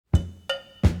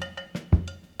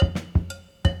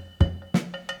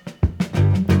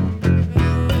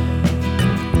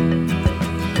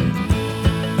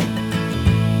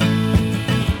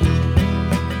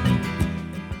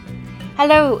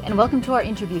Hello, and welcome to our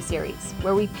interview series,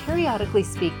 where we periodically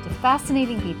speak to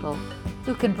fascinating people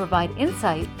who can provide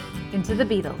insight into the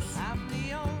Beatles. I'm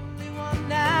the only one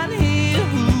down here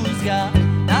who's got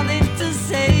nothing to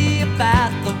say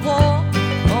about the war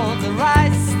or the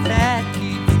rice that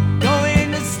keeps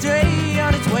going astray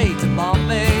on its way to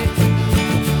Bombay.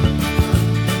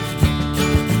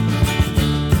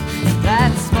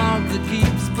 That smog that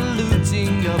keeps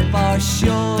polluting up our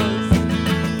shores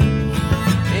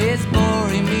is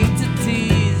boring me to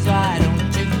tease. Why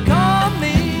don't you call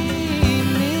me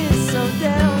Miss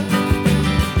Odell?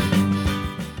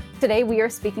 Today we are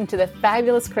speaking to the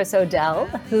fabulous Chris O'Dell,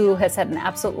 who has had an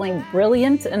absolutely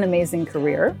brilliant and amazing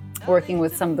career, working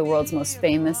with some of the world's most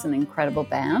famous and incredible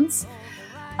bands.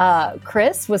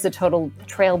 Chris was a total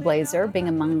trailblazer, being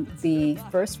among the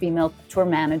first female tour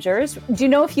managers. Do you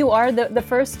know if you are the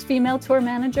first female tour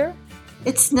manager?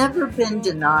 It's never been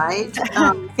denied.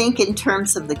 I think in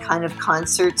terms of the kind of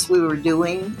concerts we were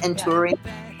doing and touring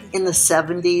in the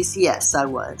 70s, yes, I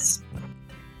was.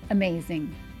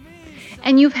 Amazing.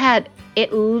 And you've had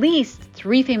at least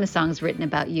 3 famous songs written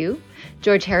about you.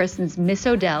 George Harrison's Miss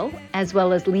Odell, as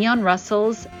well as Leon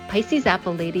Russell's Pisces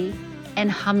Apple Lady and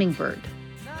Hummingbird,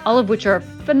 all of which are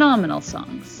phenomenal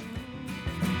songs.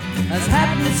 Has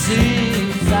happened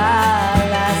since I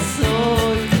last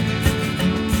saw you.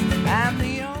 I'm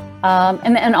the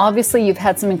only And obviously you've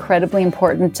had some incredibly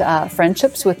important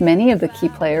friendships with many of the key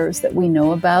players that we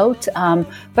know about.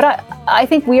 But I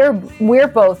think we're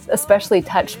both especially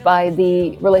touched by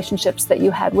the relationships that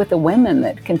you had with the women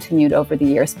that continued over the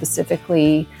years,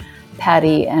 specifically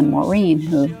Patty and Maureen,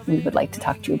 who we would like to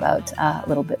talk to you about a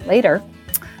little bit later.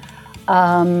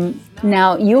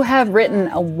 Now, you have written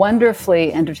a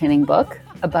wonderfully entertaining book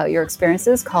about your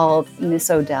experiences called Miss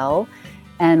Odell.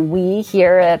 And we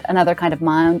here at Another Kind of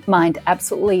Mind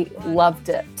absolutely loved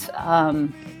it.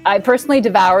 I personally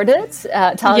devoured it.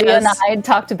 Talia and I had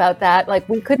talked about that. Like,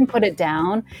 we couldn't put it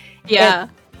down. Yeah.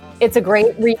 It's a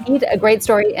great read, a great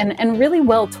story, and really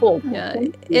well told. Yeah,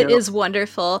 it is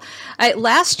wonderful.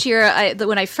 Last year,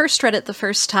 when I first read it the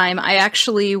first time, I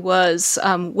actually was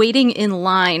waiting in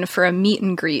line for a meet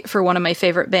and greet for one of my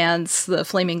favorite bands, the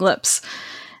Flaming Lips,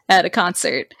 at a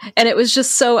concert. And it was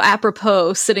just so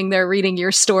apropos sitting there reading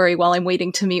your story while I'm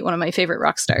waiting to meet one of my favorite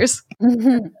rock stars.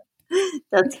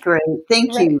 That's great.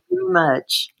 Thank you very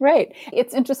much. Right.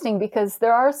 It's interesting because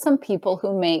there are some people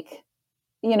who make,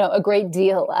 a great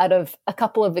deal out of a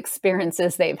couple of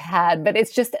experiences they've had, but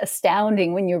it's just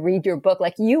astounding when you read your book.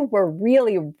 Like, you were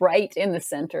really right in the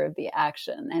center of the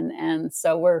action. And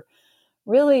so we're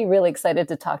really, really excited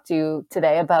to talk to you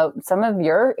today about some of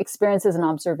your experiences and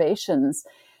observations.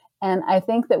 And I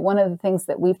think that one of the things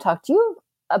that we've talked to you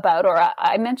about, or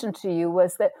I mentioned to you,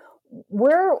 was that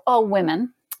we're all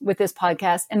women with this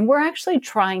podcast, and we're actually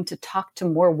trying to talk to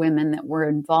more women that were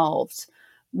involved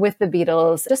with the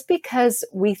Beatles, just because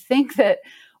we think that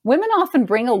women often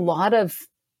bring a lot of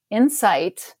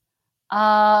insight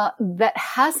that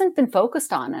hasn't been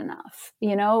focused on enough.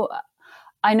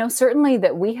 I know certainly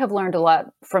that we have learned a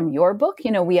lot from your book.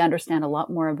 We understand a lot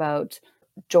more about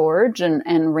George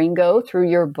and Ringo through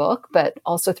your book, but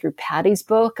also through Patty's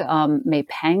book, May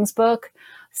Pang's book,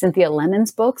 Cynthia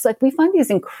Lennon's books. Like, we find these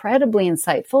incredibly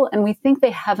insightful, and we think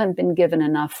they haven't been given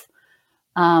enough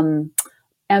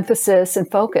emphasis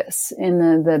and focus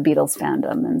in the Beatles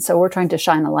fandom. And so we're trying to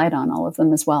shine a light on all of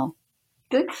them as well.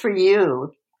 Good for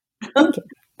you. Thank you.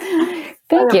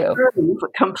 Thank you.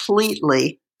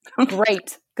 Completely.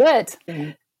 Great. Good.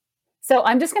 So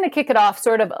I'm just going to kick it off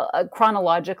sort of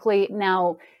chronologically.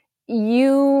 Now,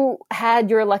 you had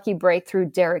your lucky break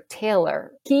through Derek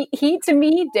Taylor. He to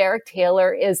me, Derek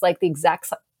Taylor is like the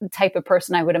exact type of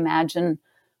person I would imagine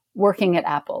working at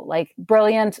Apple. Like,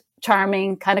 brilliant,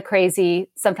 charming, kind of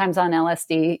crazy, sometimes on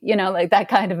LSD, like that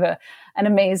kind of an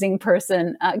amazing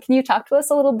person. Can you talk to us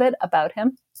a little bit about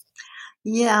him?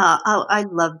 Yeah, I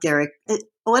love Derek.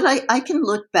 I can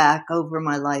look back over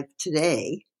my life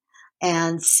today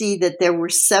and see that there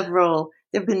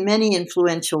have been many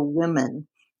influential women,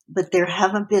 but there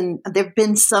have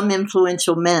been some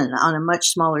influential men on a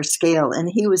much smaller scale. And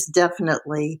he was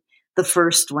definitely the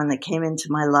first one that came into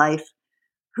my life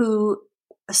who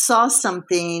saw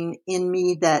something in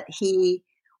me that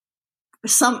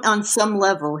on some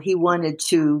level, he wanted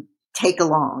to take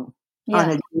along on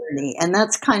a journey. And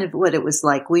that's kind of what it was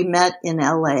like. We met in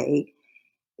LA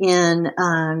in,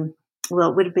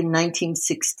 it would have been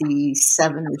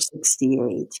 1967 or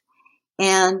 68.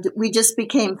 And we just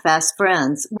became fast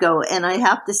friends. And I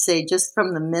have to say, just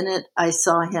from the minute I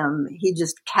saw him, he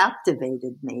just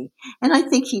captivated me. And I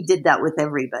think he did that with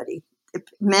everybody.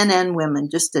 Men and women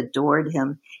just adored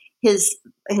him. his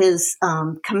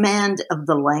command of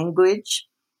the language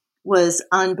was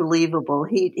unbelievable.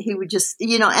 He would just,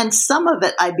 and some of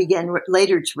it I began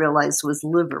later to realize was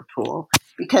Liverpool,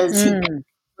 because he came from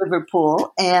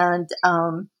Liverpool, and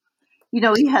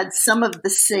he had some of the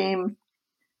same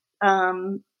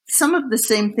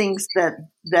things that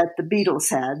the Beatles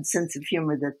had, sense of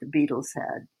humor that the Beatles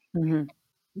had. Mm-hmm.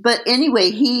 But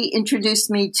anyway, he introduced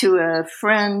me to a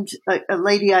friend, a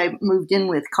lady I moved in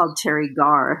with called Terry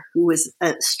Garr, who was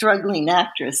a struggling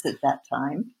actress at that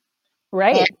time.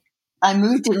 Right. And I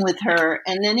moved in with her,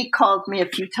 and then he called me a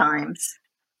few times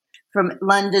from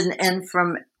London and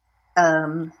from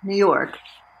New York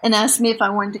and asked me if I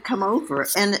wanted to come over.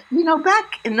 And,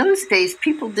 back in those days,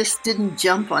 people just didn't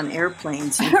jump on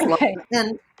airplanes and fly. Right.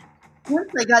 And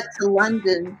once I got to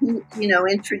London, he,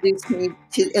 introduced me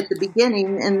to at the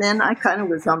beginning, and then I kind of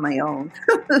was on my own.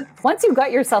 Once you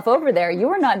got yourself over there, you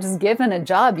were not just given a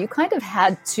job. You kind of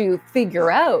had to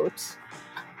figure out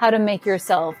how to make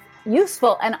yourself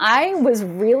useful. And I was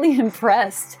really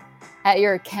impressed at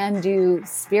your can-do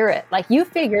spirit. Like, you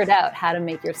figured out how to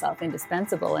make yourself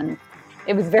indispensable, and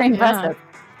it was very impressive.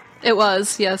 It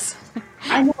was, yes.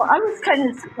 I know. I was kind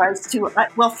of surprised too.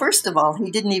 Well, first of all, he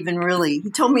didn't even really.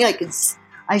 He told me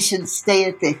I should stay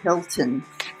at the Hilton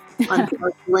on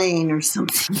Park Lane or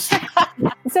something.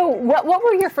 So, what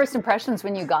were your first impressions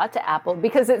when you got to Apple?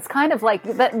 Because it's kind of like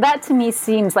that to me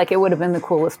seems like it would have been the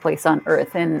coolest place on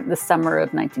earth in the summer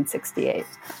of 1968.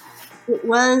 It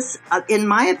was, in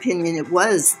my opinion, it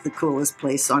was the coolest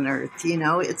place on earth.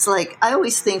 It's like, I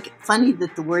always think funny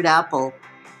that the word Apple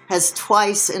has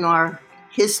twice in our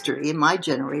history, in my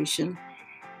generation,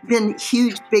 been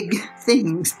huge, big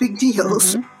things, big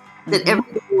deals that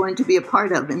everybody wanted to be a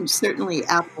part of. And certainly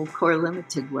Apple Core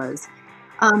Limited was.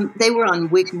 They were on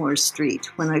Wigmore Street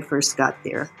when I first got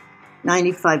there,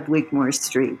 95 Wigmore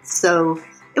Street. So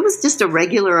it was just a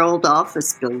regular old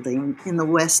office building in the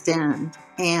West End.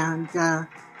 And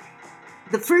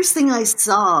the first thing I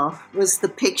saw was the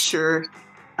picture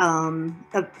of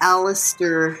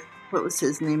Alistair. What was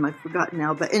his name? I forgot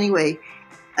now. But anyway,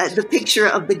 the picture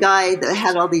of the guy that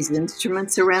had all these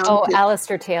instruments around. Oh,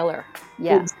 Alistair Taylor.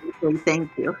 Yeah. Exactly.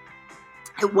 Thank you.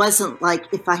 It wasn't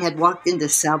like if I had walked into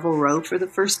Savile Row for the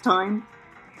first time,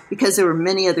 because there were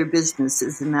many other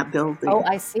businesses in that building. Oh,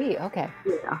 I see. Okay.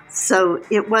 Yeah. So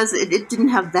it didn't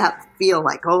have that feel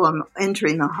like, oh, I'm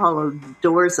entering the hollow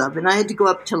doors of. And I had to go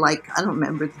up to I don't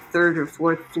remember, the third or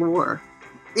fourth floor.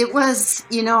 It was,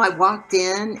 I walked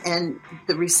in and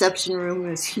the reception room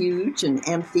was huge and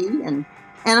empty. And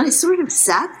I sort of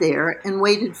sat there and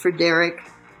waited for Derek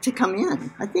to come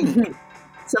in, I think.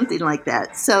 Something like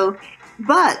that. So,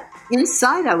 but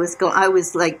inside I was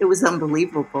like, it was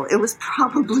unbelievable. It was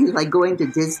probably like going to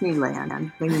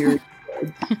Disneyland when you're a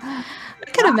kid.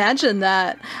 I can imagine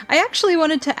that. I actually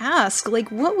wanted to ask,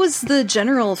 what was the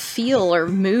general feel or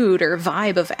mood or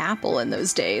vibe of Apple in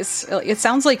those days? It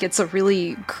sounds like it's a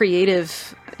really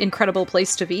creative, incredible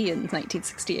place to be in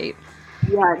 1968.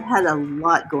 Yeah, it had a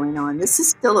lot going on. This is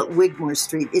still at Wigmore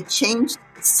Street. It changed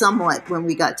somewhat when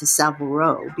we got to Savile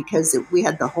Row because we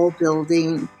had the whole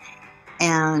building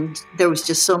and there was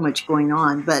just so much going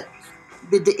on. But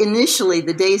initially,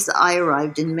 the days that I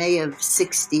arrived in May of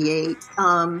 68,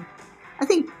 I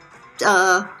think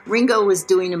Ringo was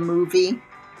doing a movie,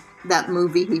 that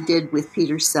movie he did with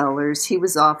Peter Sellers. He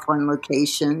was off on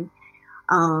location.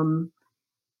 And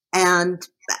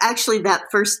actually that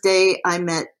first day I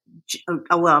met,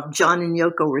 John and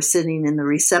Yoko were sitting in the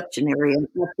reception area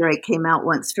after I came out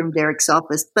once from Derek's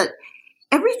office, but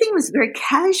everything was very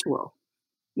casual.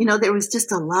 There was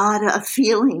just a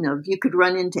feeling of you could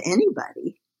run into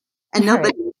anybody and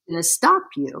nobody was going to stop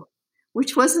you,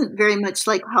 which wasn't very much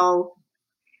like how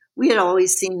we had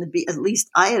always seen at least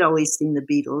I had always seen the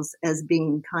Beatles as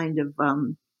being kind of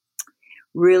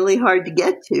really hard to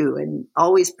get to and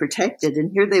always protected.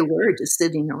 And here they were just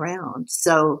sitting around.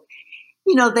 So,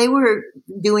 they were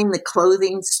doing the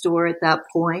clothing store at that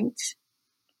point.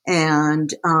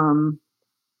 And,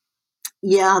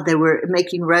 they were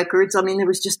making records. I mean, there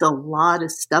was just a lot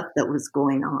of stuff that was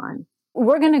going on.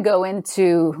 We're going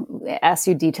to ask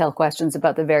you detailed questions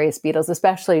about the various Beatles,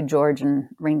 especially George and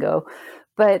Ringo.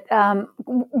 But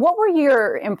what were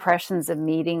your impressions of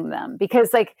meeting them?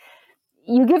 Because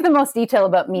you give the most detail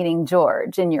about meeting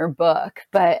George in your book,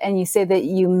 and you say that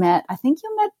you met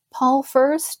Paul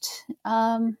first.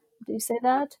 Did you say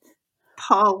that?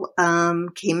 Paul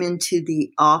came into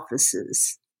the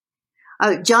offices.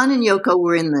 John and Yoko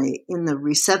were in the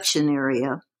reception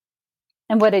area.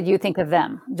 And what did you think of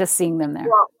them, just seeing them there?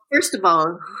 Well, first of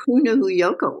all, who knew who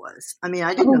Yoko was? I mean,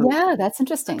 I didn't know. Yeah, that's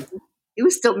interesting. he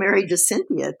was still married to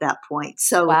Cynthia at that point.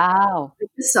 So Wow. I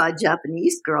just saw a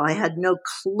Japanese girl. I had no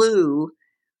clue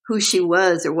who she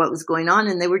was or what was going on.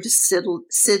 And they were just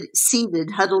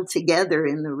seated, huddled together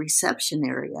in the reception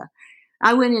area.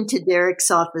 I went into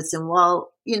Derek's office, and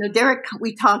while, Derek,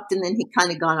 we talked, and then he kind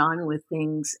of got on with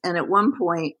things. And at one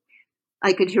point,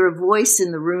 I could hear a voice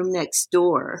in the room next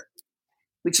door,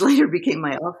 which later became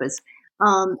my office.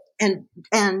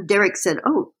 And Derek said,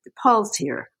 "Oh, Paul's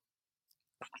here."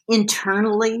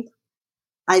 Internally,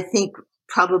 I think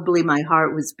probably my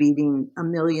heart was beating a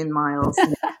million miles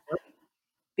an hour,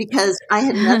 because I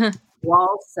had nothing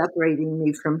wall separating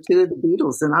me from two of the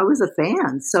Beatles, and I was a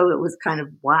fan. So it was kind of,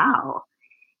 wow.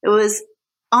 It was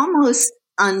almost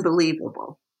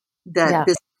unbelievable that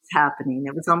this was happening.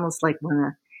 It was almost like,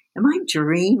 am I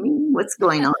dreaming? What's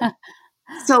going on?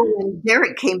 So when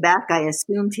Derek came back, I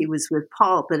assumed he was with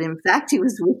Paul, but in fact, he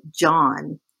was with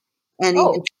John. And he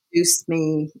introduced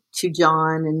me to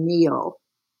John and Neil.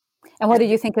 And what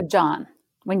did you think of John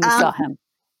when you saw him?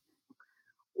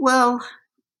 Well,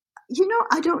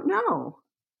 I don't know.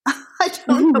 I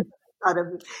don't know.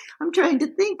 I'm trying to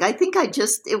think. I think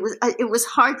it was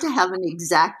hard to have an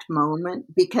exact moment,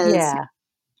 because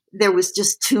there was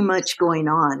just too much going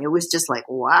on. It was just like,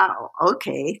 wow,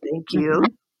 okay, thank you.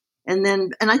 Mm-hmm.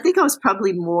 And I think I was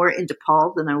probably more into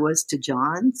Paul than I was to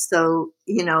John. So,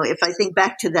 if I think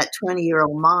back to that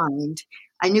 20-year-old mind,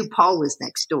 I knew Paul was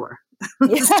next door.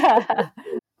 Yeah.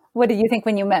 What did you think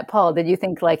when you met Paul? Did you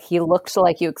think like he looked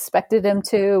like you expected him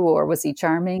to, or was he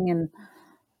charming? And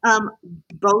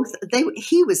both.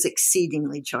 He was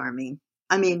exceedingly charming.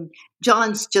 I mean,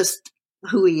 John's just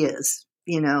who he is,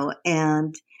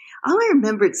 and all I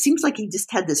remember, it seems like he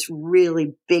just had this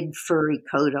really big furry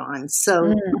coat on.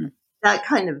 So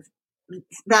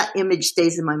that image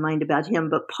stays in my mind about him.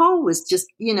 But Paul was just,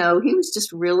 he was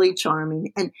just really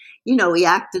charming. And, he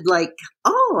acted like,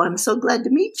 "Oh, I'm so glad to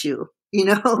meet you,"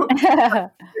 very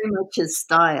much his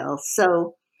style.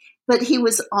 So, but he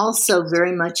was also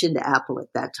very much into Apple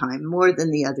at that time, more than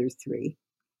the other three.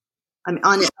 I mean,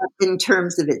 in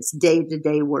terms of its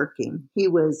day-to-day working, he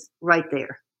was right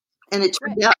there. And it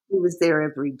turned out he was there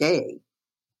every day.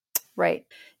 Right.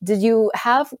 Did you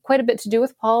have quite a bit to do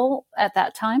with Paul at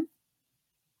that time?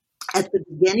 At the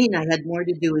beginning, I had more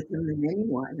to do with him than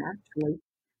anyone, actually,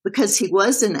 because he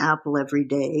was in Apple every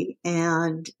day,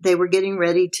 and they were getting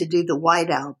ready to do the White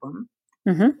Album.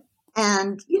 Mm-hmm.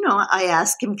 And, I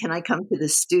asked him, "Can I come to the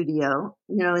studio?"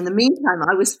 In the meantime,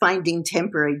 I was finding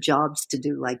temporary jobs to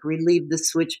do, like relieve the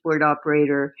switchboard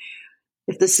operator.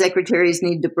 If the secretaries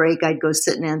need to break, I'd go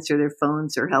sit and answer their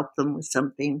phones or help them with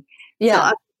something. Yeah. So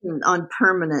I was on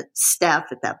permanent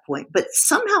staff at that point. But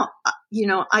somehow,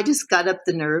 I just got up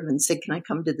the nerve and said, "Can I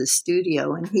come to the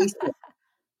studio?" And he said,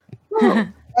 "Oh."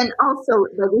 And also,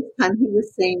 by this time, he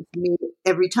was saying to me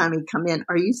every time he'd come in,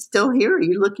 "Are you still here? Are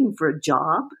you looking for a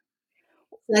job?"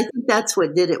 And I think that's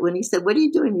what did it. When he said, "What are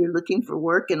you doing? You're looking for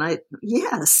work?" And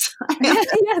yes.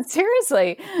 Yeah,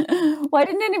 seriously. Why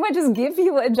didn't anyone just give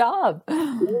you a job? Yeah,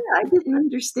 I didn't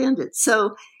understand it.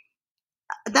 So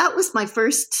that was my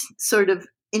first sort of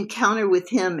encounter with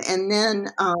him. And then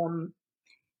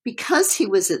because he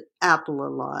was at Apple a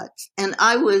lot, and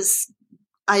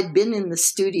I'd been in the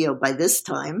studio by this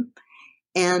time,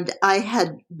 and I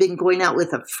had been going out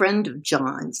with a friend of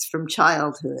John's from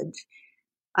childhood.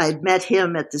 I'd met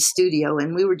him at the studio,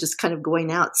 and we were just kind of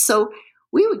going out. So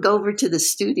we would go over to the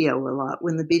studio a lot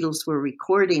when the Beatles were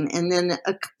recording. And then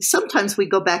sometimes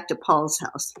we'd go back to Paul's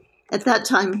house. At that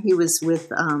time, he was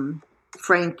with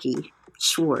Frankie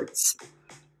Schwartz.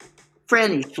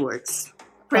 Franny Schwartz.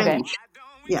 Franny. Okay.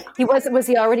 Yeah. Was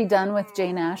he already done with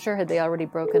Jane Asher? Had they already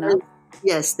broken up?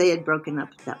 Yes, they had broken up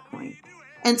at that point.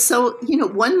 And so,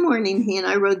 one morning he and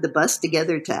I rode the bus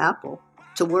together to Apple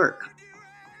to work.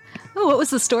 Oh, what was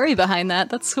the story behind that?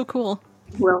 That's so cool.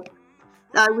 Well,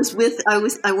 I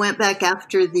went back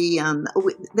after they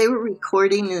were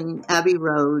recording in Abbey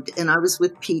Road, and I was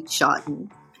with Pete Shotton.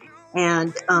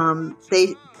 And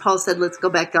Paul said, "Let's go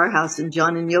back to our house." And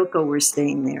John and Yoko were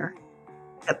staying there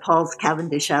at Paul's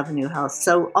Cavendish Avenue house.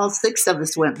 So all six of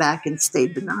us went back and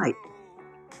stayed the night.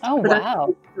 Oh,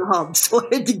 wow. So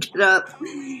I had to get up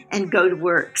and go to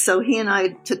work. So he and I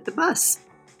took the bus.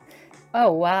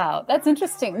 Oh, wow. That's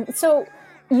interesting. So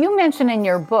you mentioned in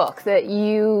your book that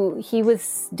he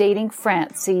was dating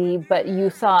Francie, but you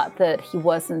thought that he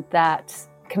wasn't that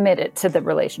committed to the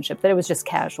relationship, that it was just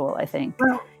casual, I think.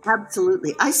 Well,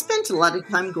 absolutely. I spent a lot of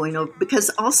time going over, because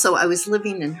also I was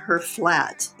living in her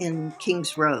flat in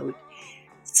Kings Road.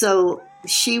 So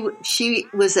she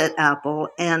was at Apple,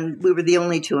 and we were the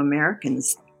only two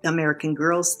Americans American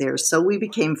girls there. So we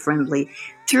became friendly.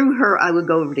 Through her, I would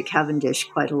go over to Cavendish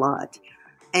quite a lot.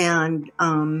 And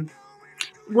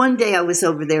one day I was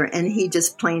over there and he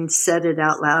just plain said it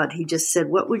out loud. He just said,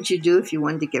 "What would you do if you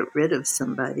wanted to get rid of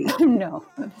somebody?" Oh, no.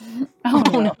 Oh,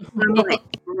 no. I'm like,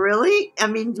 really? I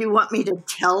mean, do you want me to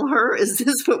tell her? Is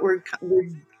this what we're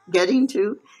getting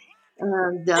to?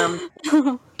 And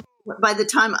by the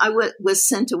time I was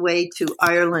sent away to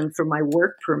Ireland for my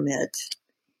work permit,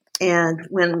 and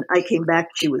when I came back,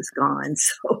 she was gone.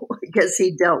 So I guess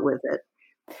he dealt with it.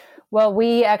 Well,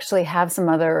 we actually have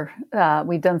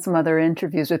we've done some other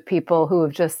interviews with people who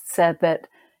have just said that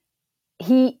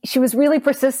she was really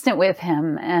persistent with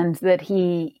him and that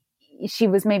she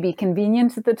was maybe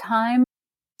convenient at the time.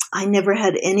 I never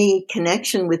had any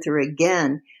connection with her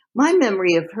again. My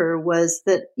memory of her was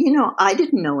that, I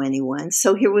didn't know anyone.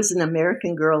 So here was an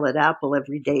American girl at Apple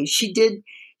every day. She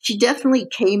definitely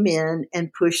came in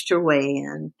and pushed her way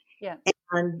in. Yeah.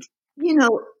 And,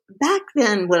 back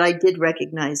then what I did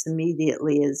recognize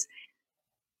immediately is,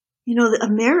 the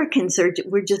Americans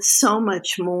were just so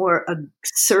much more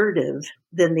assertive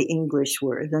than the English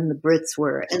were, than the Brits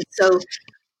were. And so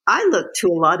I looked to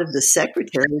a lot of the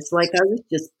secretaries like I was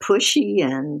just pushy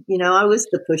and, I was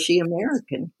the pushy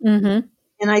American. Mm-hmm.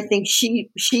 And I think she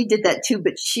did that too,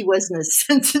 but she wasn't as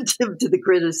sensitive to the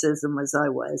criticism as I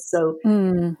was. So,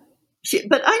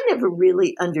 but I never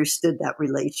really understood that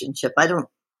relationship. I don't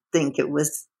think it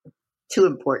was too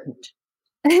important.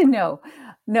 No.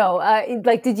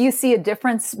 Did you see a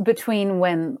difference between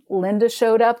when Linda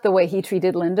showed up, the way he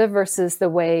treated Linda versus the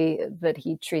way that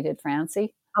he treated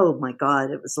Francie? Oh my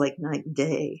God, it was like night and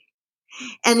day.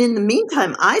 And in the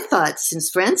meantime, I thought since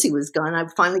Francie was gone,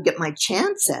 I'd finally get my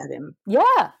chance at him.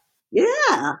 Yeah.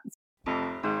 Yeah.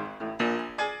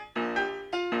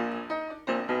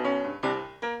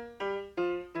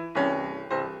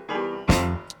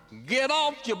 Get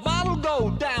off your bottle, go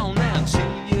down and see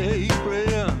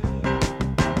April.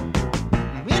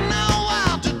 We know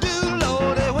how to do,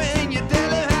 Lordy, when you tell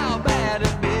her how bad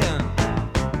it's been.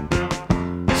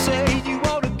 You say you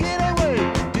want to get away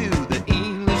to the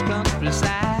English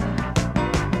countryside.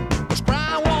 But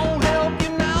crying won't help you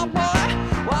now, boy.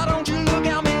 Why don't you look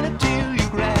how many tears you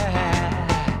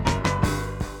cry?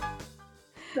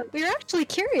 We were actually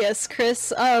curious,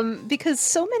 Chris, because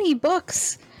so many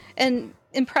books and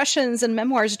impressions and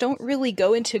memoirs don't really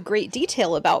go into great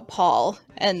detail about Paul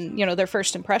and, their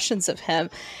first impressions of him.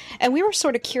 And we were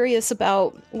sort of curious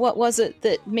about what was it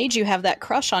that made you have that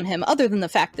crush on him, other than the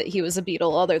fact that he was a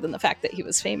Beatle, other than the fact that he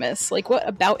was famous. Like, what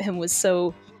about him was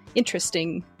so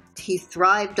interesting? He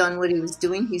thrived on what he was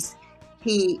doing.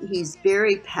 He's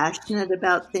very passionate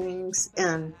about things.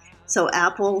 And so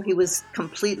Apple, he was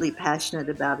completely passionate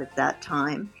about at that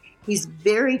time. He's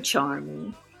very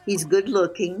charming. He's good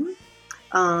looking.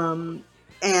 And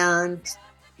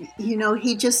he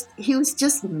was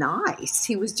just nice.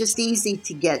 He was just easy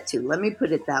to get to. Let me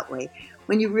put it that way.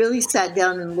 When you really sat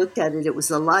down and looked at it, it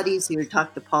was a lot easier to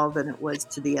talk to Paul than it was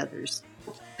to the others.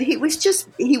 He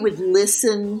would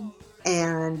listen,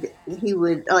 and he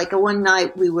would, like one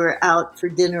night we were out for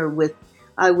dinner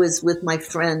I was with my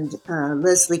friend,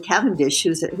 Leslie Cavendish,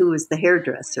 who was the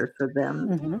hairdresser for them.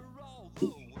 Mm-hmm.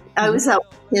 I was out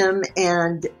with him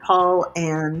and Paul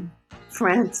and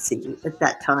Francie at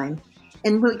that time.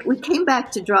 And we came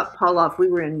back to drop Paul off. We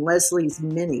were in Leslie's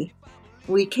Mini.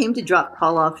 We came to drop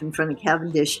Paul off in front of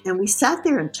Cavendish, and we sat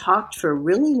there and talked for a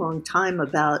really long time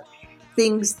about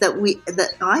things that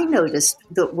I noticed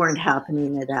that weren't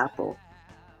happening at Apple,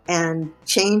 and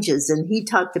changes. And he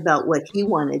talked about what he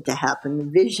wanted to happen, the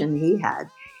vision he had.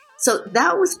 So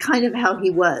that was kind of how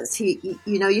he was.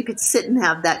 You could sit and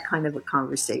have that kind of a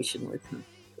conversation with him.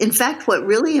 In fact, what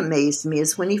really amazed me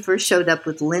is when he first showed up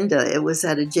with Linda, it was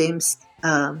at a James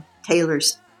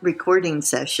Taylor's recording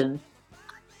session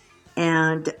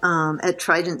and at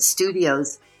Trident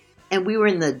Studios. And we were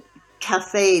in the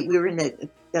cafe, we were in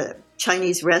a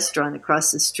Chinese restaurant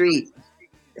across the street,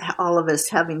 all of us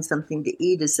having something to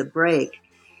eat as a break.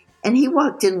 And he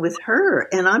walked in with her,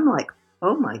 and I'm like,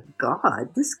 oh my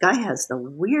God, this guy has the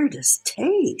weirdest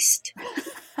taste.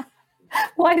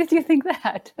 Why did you think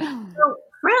that? So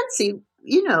Francie,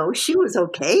 she was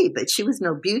okay, but she was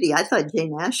no beauty. I thought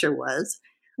Jane Asher was.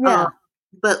 Yeah.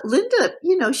 But Linda,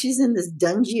 she's in this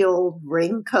dungy old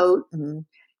raincoat, and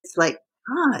it's like,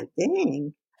 ah,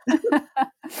 dang.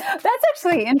 That's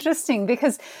actually interesting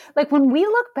because, when we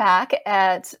look back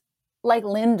at,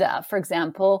 Linda, for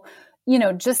example,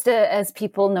 just as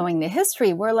people knowing the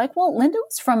history, we're like, well, Linda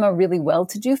was from a really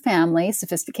well-to-do family,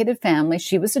 sophisticated family.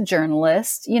 She was a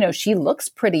journalist. She looks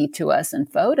pretty to us in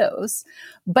photos,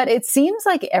 but it seems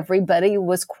like everybody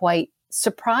was quite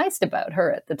surprised about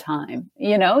her at the time,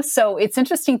 So it's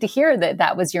interesting to hear that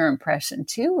that was your impression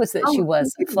too, was that she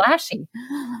was flashy.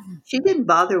 She didn't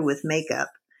bother with makeup.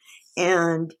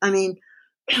 And I mean,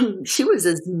 she was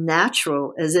as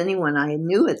natural as anyone I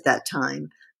knew at that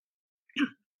time.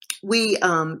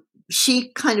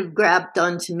 She kind of grabbed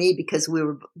onto me because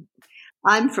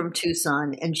I'm from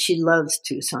Tucson and she loves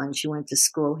Tucson. She went to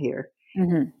school here,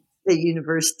 the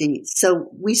university. So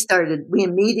we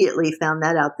immediately found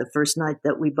that out the first night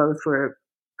that we both were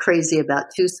crazy about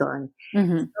Tucson.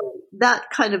 So that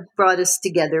kind of brought us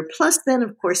together. Plus then,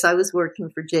 of course, I was working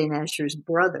for Jane Asher's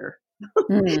brother.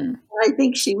 I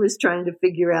think she was trying to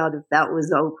figure out if that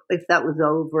was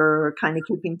over, or kind of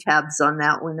keeping tabs on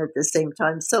that one at the same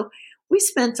time. So we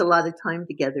spent a lot of time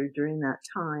together during that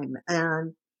time.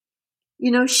 And,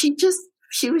 she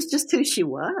was just who she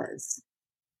was.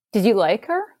 Did you like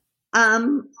her?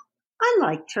 I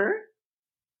liked her.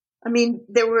 I mean,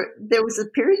 there was a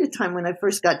period of time when I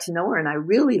first got to know her and I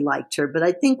really liked her. But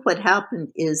I think what happened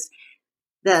is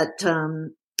that,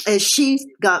 as she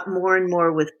got more and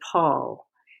more with Paul,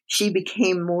 she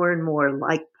became more and more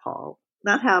like Paul.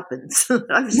 That happens.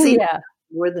 I've seen it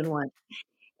more than once.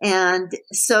 And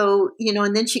so,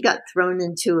 and then she got thrown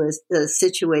into a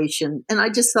situation and I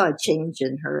just saw a change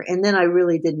in her. And then I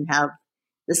really didn't have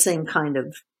the same kind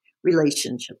of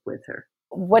relationship with her.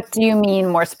 What do you mean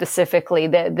more specifically,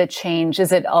 the change?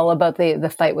 Is it all about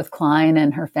the fight with Klein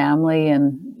and her family?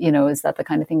 And, is that the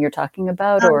kind of thing you're talking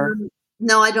about? Or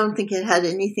no, I don't think it had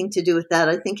anything to do with that.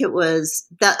 I think it was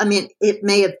that, I mean, it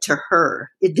may have to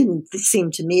her. It didn't seem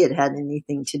to me it had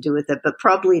anything to do with it, but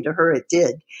probably to her it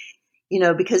did,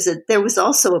 because there was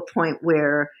also a point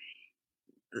where,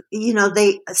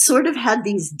 they sort of had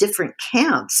these different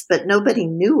camps, but nobody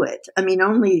knew it. I mean,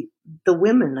 only the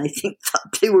women, I think,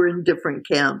 thought they were in different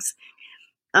camps.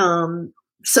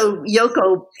 So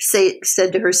Yoko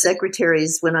said to her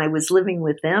secretaries when I was living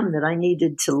with them that I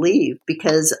needed to leave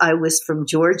because I was from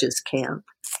George's camp.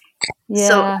 Yeah.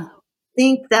 So I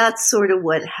think that's sort of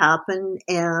what happened.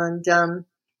 And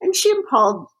she and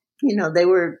Paul,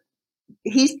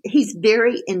 he's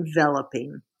very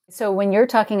enveloping. So when you're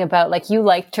talking about, like, you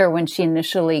liked her when she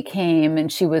initially came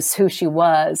and she was who she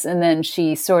was, and then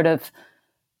she sort of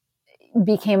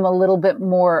became a little bit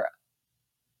more,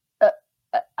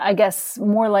 I guess,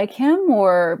 more like him,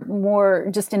 or more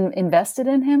just invested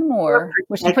in him, or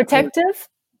was she protective?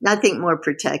 I think more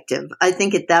protective. I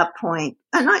think at that point,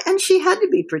 and she had to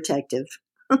be protective.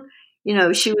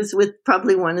 She was with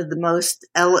probably one of the most,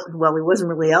 he wasn't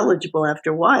really eligible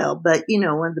after a while, but,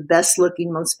 one of the best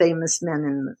looking, most famous men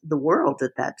in the world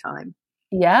at that time.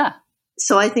 Yeah.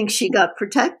 So I think she got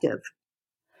protective.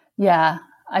 Yeah.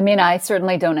 I mean, I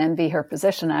certainly don't envy her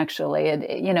position, actually.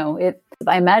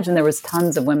 I imagine there was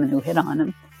tons of women who hit on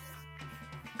him.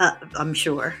 I'm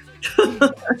sure.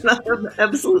 I'm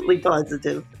absolutely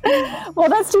positive. Well,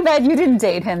 that's too bad you didn't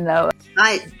date him, though.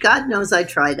 God knows I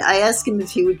tried. I asked him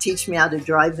if he would teach me how to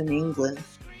drive in England.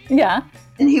 Yeah.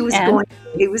 And he was going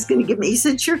to give me, he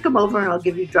said, sure, come over and I'll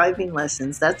give you driving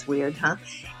lessons. That's weird, huh?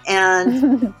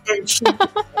 And she,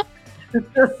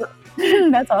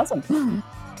 that's awesome.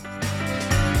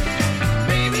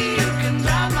 Baby, you can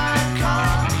drive my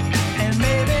car, and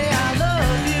maybe I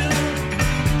love you.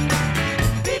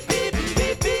 Beep, beep,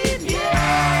 beep, beep,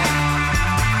 yeah.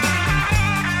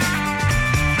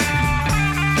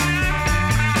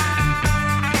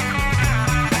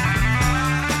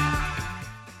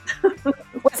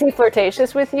 Was he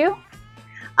flirtatious with you?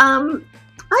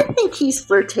 I think he's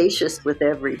flirtatious with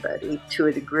everybody to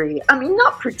a degree. I mean,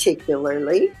 not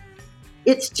particularly.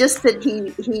 It's just that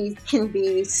he can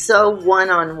be so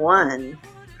one-on-one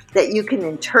that you can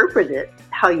interpret it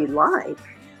how you like.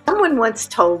 Someone once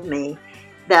told me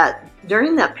that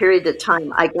during that period of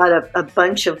time, I got a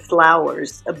bunch of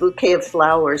flowers, a bouquet of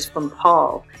flowers from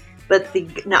Paul. But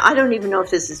now I don't even know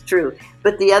if this is true,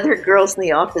 but the other girls in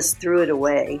the office threw it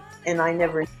away, and I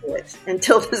never knew it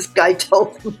until this guy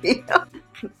told me.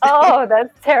 Oh,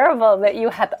 that's terrible that you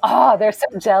had. Oh, they're so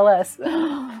jealous.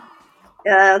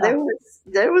 Yeah,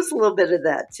 there was a little bit of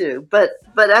that too, but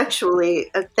actually,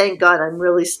 thank God, I'm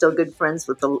really still good friends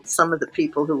with some of the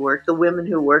people the women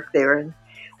who work there, and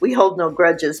we hold no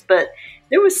grudges. But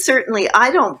there was certainly,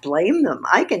 I don't blame them.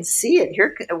 I can see it.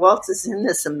 Here, Waltz is in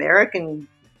this American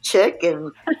chick,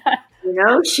 and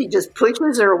she just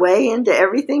pushes her way into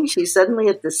everything. She's suddenly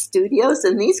at the studios,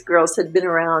 and these girls had been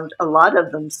around, a lot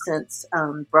of them, since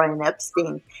Brian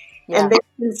Epstein. Yeah. And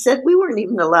they said we weren't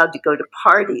even allowed to go to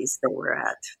parties they were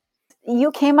at.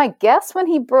 You came, I guess, when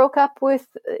he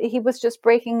was just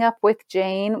breaking up with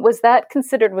Jane. Was that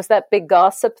big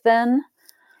gossip then?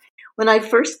 when I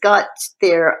first got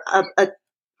there, a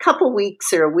couple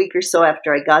weeks or a week or so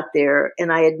after I got there,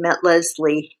 and I had met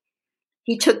Leslie,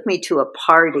 he took me to a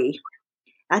party.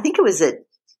 I think it was at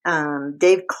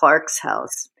Dave Clark's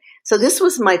house. So this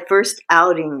was my first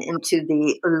outing into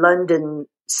the London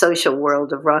social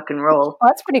world of rock and roll. Well,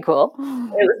 that's pretty cool. It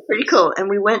was pretty cool. And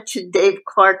we went to Dave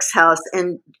Clark's house,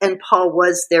 and Paul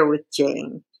was there with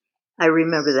Jane. I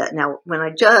remember that. Now, when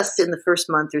in the first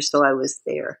month or so I was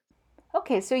there.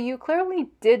 Okay, so you clearly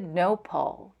did know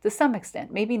Paul to some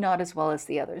extent, maybe not as well as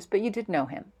the others, but you did know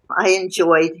him. I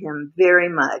enjoyed him very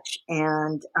much,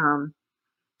 and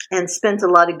spent a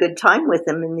lot of good time with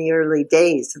him in the early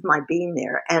days of my being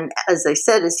there. And as I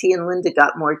said, as he and Linda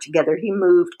got more together, he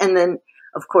moved, and then,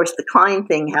 of course, the Klein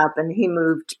thing happened. He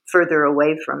moved further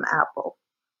away from Apple.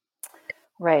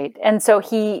 Right. And so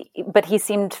he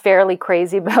seemed fairly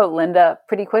crazy about Linda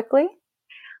pretty quickly?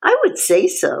 I would say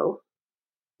so.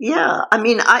 Yeah. I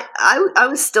mean, I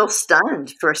was still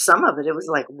stunned for some of it. It was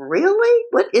like, really?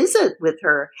 What is it with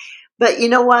her? But you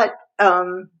know what?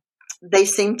 They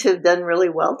seem to have done really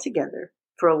well together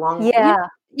for a long time. Yeah.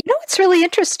 You know what's really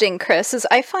interesting, Chris, is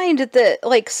I find that,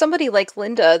 like, somebody like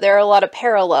Linda, there are a lot of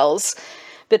parallels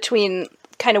between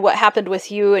kind of what happened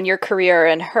with you and your career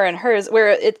and hers,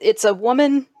 where it's a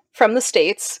woman from the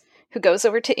States who goes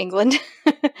over to England,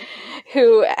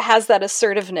 who has that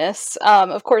assertiveness.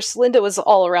 Of course, Linda was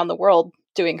all around the world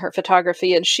doing her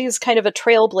photography, and she's kind of a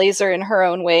trailblazer in her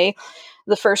own way.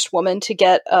 The first woman to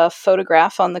get a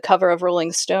photograph on the cover of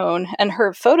Rolling Stone, and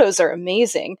her photos are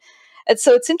amazing. And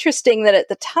so it's interesting that at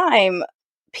the time,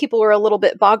 people were a little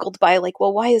bit boggled by, like,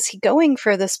 well, why is he going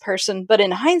for this person? But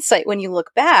in hindsight, when you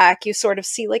look back, you sort of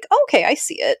see, like, okay, I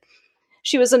see it.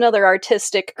 She was another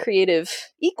artistic, creative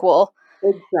equal.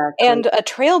 Exactly. And a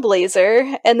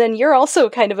trailblazer. And then you're also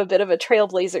kind of a bit of a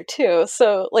trailblazer too.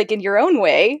 So, like, in your own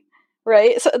way,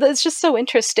 right? So it's just so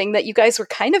interesting that you guys were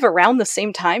kind of around the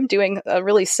same time doing a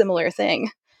really similar thing.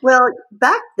 Well,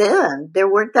 back then,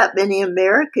 there weren't that many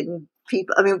American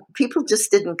people. I mean, people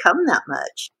just didn't come that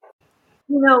much.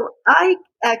 You know, I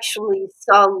actually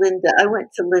saw Linda. I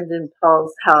went to Linda and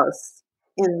Paul's house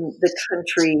in the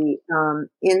country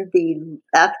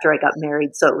after I got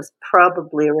married. So it was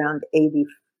probably around 80,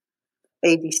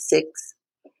 86,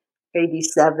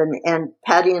 87. And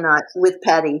Patty and I, with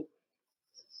Patty,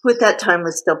 who at that time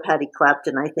was still Patty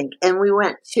Clapton, I think. And we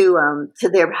went to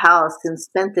their house and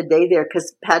spent the day there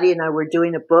because Patty and I were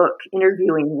doing a book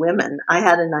interviewing women. I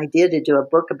had an idea to do a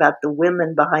book about the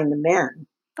women behind the men.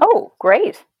 Oh,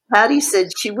 great. Patty said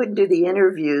she wouldn't do the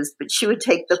interviews, but she would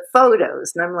take the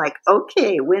photos. And I'm like,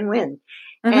 okay, win-win.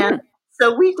 Mm-hmm. And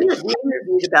so we did. We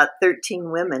interviewed about 13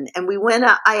 women. And we went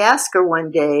out. I asked her one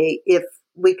day if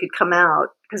we could come out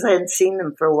because I hadn't seen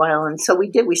them for a while. And so we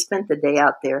did. We spent the day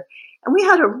out there. And we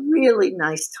had a really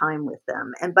nice time with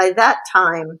them. And by that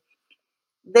time,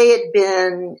 they had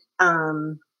been,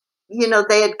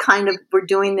 they had kind of were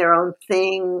doing their own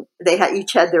thing. They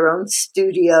each had their own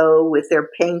studio with their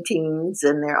paintings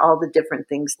and all the different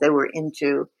things they were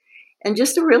into. And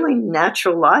just a really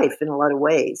natural life in a lot of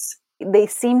ways. They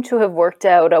seem to have worked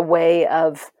out a way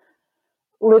of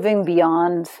living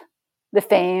beyond the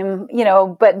fame,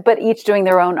 but each doing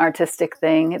their own artistic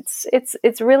thing.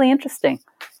 It's really interesting.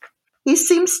 He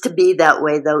seems to be that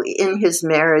way, though, in his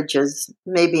marriages,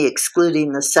 maybe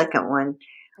excluding the second one.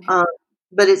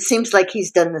 But it seems like he's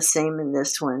done the same in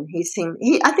this one.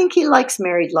 I think he likes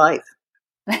married life.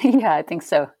 Yeah, I think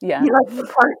so. Yeah. He likes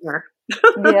a partner.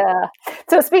 Yeah.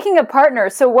 So speaking of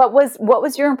partners, so what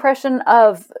was your impression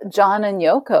of John and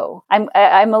Yoko?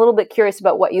 I'm a little bit curious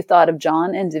about what you thought of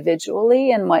John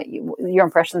individually and what your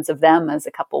impressions of them as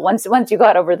a couple. Once you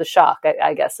got over the shock,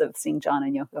 I guess, of seeing John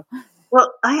and Yoko.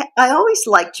 Well, I always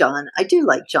liked John. I do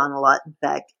like John a lot, in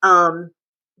fact.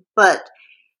 But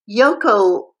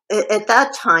Yoko, at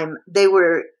that time, they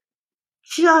were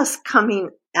just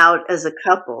coming out as a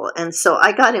couple. And so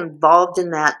I got involved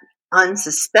in that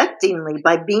unsuspectingly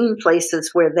by being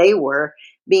places where they were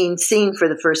being seen for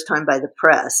the first time by the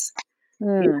press.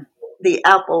 The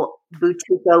Apple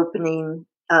boutique opening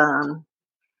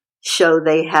show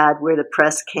they had where the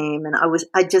press came. And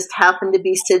I just happened to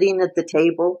be sitting at the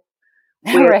table.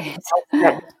 Right.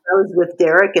 I was with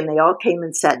Derek, and they all came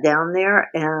and sat down there,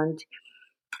 and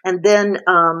then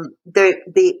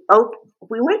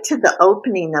we went to the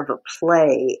opening of a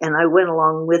play, and I went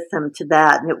along with them to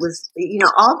that, and it was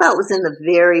all that was in the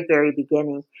very, very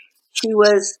beginning. She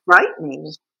was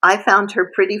frightening. I found her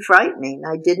pretty frightening.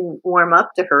 I didn't warm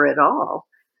up to her at all.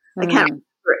 I can't remember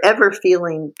ever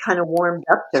feeling kind of warmed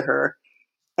up to her,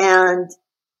 and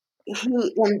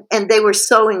they were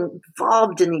so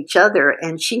involved in each other,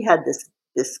 and she had this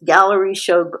this gallery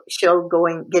show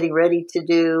getting ready to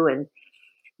do, and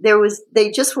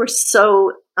they just were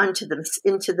so into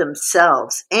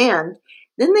themselves, and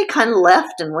then they kind of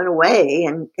left and went away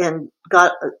and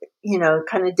got,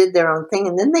 kind of did their own thing,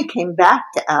 and then they came back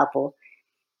to Apple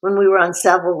when we were on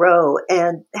Savile Row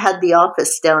and had the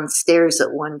office downstairs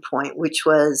at one point, which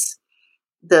was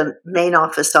the main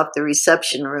office off the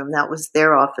reception room. That was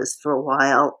their office for a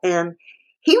while. And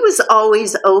he was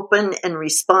always open and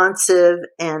responsive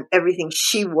and everything.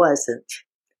 She wasn't.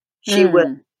 She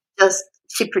was just,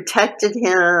 she protected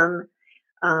him.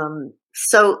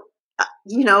 So,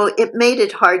 it made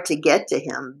it hard to get to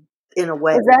him in a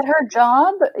way. Was that her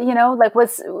job?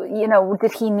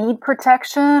 Did he need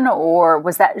protection, or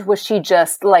was she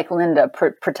just like Linda,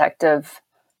 protective,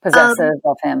 possessive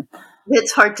of him?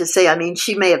 It's hard to say. I mean,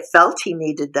 she may have felt he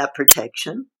needed that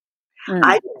protection.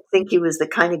 I didn't think he was the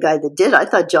kind of guy that did. I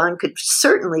thought John could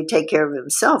certainly take care of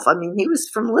himself. I mean, he was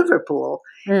from Liverpool.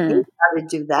 He knew how to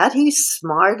do that. He's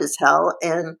smart as hell.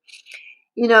 And,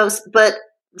 but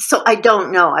so I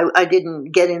don't know. I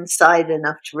didn't get inside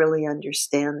enough to really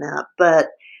understand that. But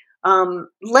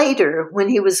later, when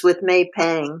he was with May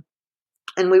Pang,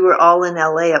 and we were all in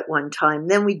LA at one time,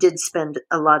 then we did spend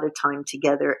a lot of time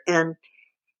together. And,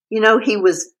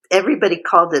 everybody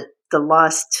called it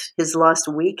his lost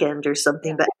weekend or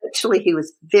something, but actually he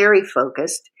was very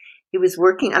focused. He was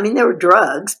working. I mean, there were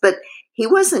drugs, but he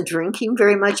wasn't drinking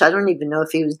very much. I don't even know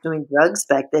if he was doing drugs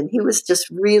back then. He was just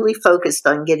really focused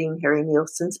on getting Harry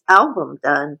Nilsson's album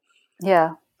done.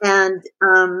 Yeah. And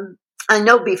I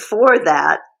know before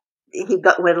that he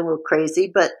went a little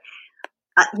crazy, but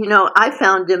I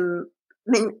found him.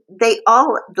 I mean,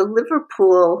 the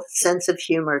Liverpool sense of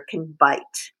humor can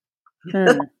bite.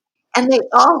 And they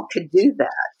all could do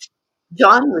that.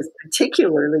 John was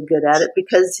particularly good at it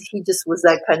because he just was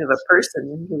that kind of a person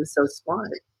and he was so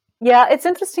smart. Yeah, it's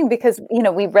interesting because,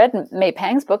 we read May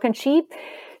Pang's book and she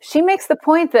makes the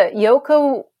point that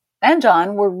Yoko and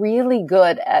John were really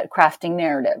good at crafting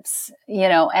narratives,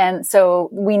 and so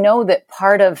we know that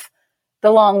part of The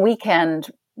Long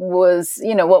Weekend was,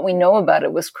 what we know about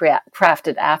it was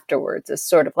crafted afterwards as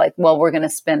sort of like, well, we're going to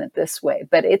spin it this way.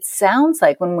 But it sounds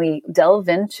like when we delve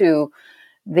into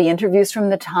the interviews from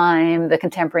the time, the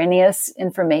contemporaneous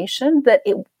information, that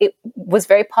it was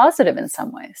very positive in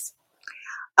some ways.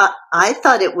 I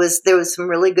thought there was some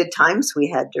really good times we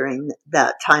had during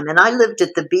that time. And I lived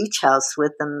at the beach house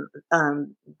with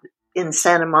them in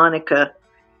Santa Monica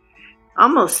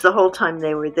almost the whole time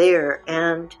they were there.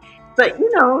 But,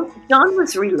 John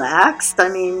was relaxed. I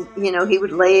mean, he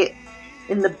would lay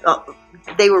in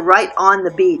they were right on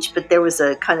the beach, but there was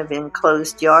a kind of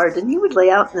enclosed yard, and he would lay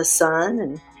out in the sun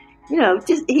and,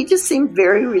 he just seemed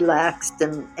very relaxed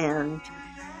and,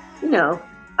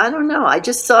 I don't know. I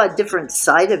just saw a different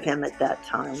side of him at that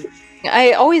time.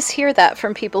 I always hear that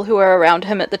from people who are around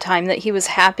him at the time, that he was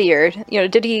happier.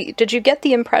 Did you get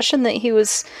the impression that he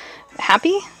was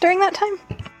happy during that time?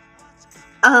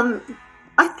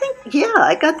 I think,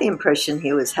 I got the impression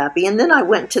he was happy. And then I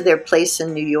went to their place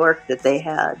in New York that they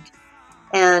had,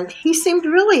 and he seemed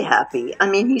really happy. I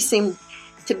mean, he seemed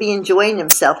to be enjoying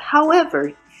himself.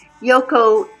 However,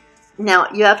 Yoko, now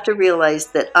you have to realize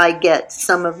that I get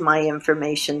some of my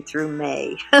information through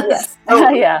May. Yes.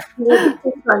 It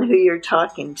depends on who you're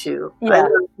talking to. Yeah. I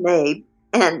love May,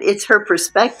 and it's her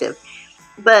perspective.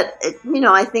 But,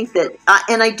 I think that,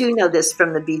 and I do know this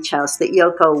from the beach house, that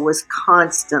Yoko was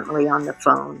constantly on the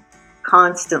phone,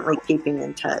 constantly keeping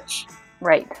in touch.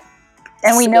 Right.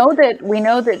 And we know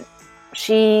that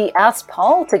she asked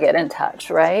Paul to get in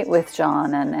touch, right, with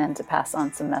John and to pass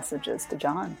on some messages to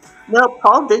John. Well,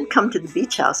 Paul did come to the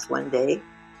beach house one day.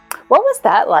 What was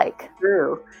that like?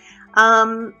 True.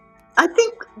 I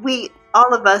think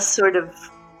all of us sort of,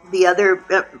 the other,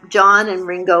 John and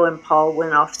Ringo and Paul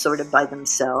went off sort of by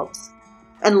themselves.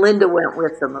 And Linda went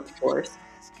with them, of course.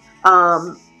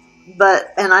 And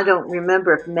I don't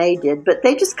remember if May did, but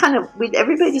they just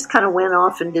everybody just kind of went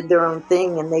off and did their own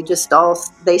thing. And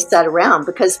they sat around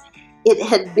because it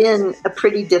had been a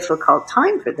pretty difficult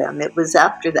time for them. It was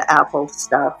after the Apple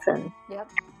stuff. And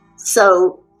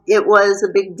so it was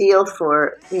a big deal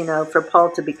for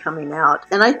Paul to be coming out.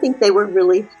 And I think they were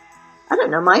really, I don't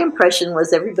know, my impression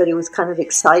was everybody was kind of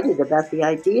excited about the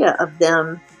idea of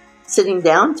them sitting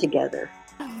down together.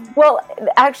 Well,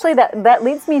 actually, that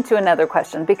leads me to another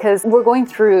question, because we're going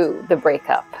through the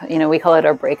breakup. We call it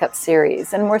our breakup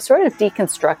series, and we're sort of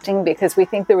deconstructing because we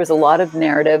think there was a lot of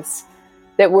narratives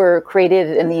that were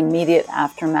created in the immediate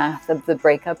aftermath of the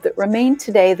breakup that remain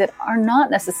today that are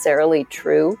not necessarily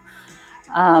true.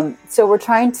 So we're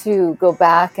trying to go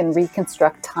back and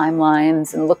reconstruct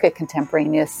timelines and look at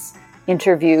contemporaneous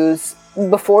interviews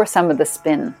before some of the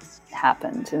spin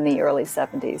happened in the early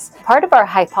 70s. Part of our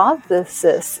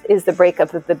hypothesis is the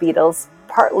breakup of the Beatles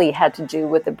partly had to do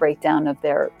with the breakdown of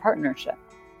their partnership.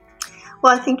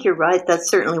 Well, I think you're right. That's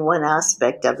certainly one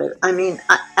aspect of it. I mean,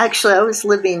 I was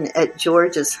living at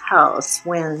George's house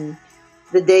when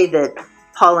the day that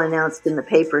Paul announced in the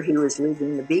paper he was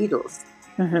leaving the Beatles.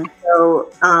 Mm-hmm. So,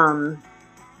 I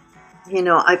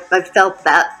felt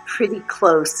that pretty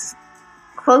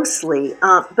closely.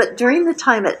 But during the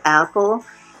time at Apple,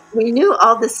 we knew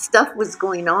all this stuff was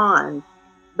going on.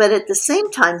 But at the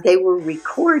same time, they were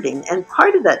recording. And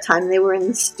part of that time, they were in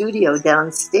the studio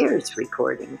downstairs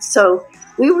recording. So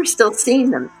we were still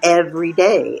seeing them every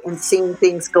day and seeing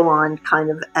things go on kind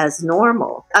of as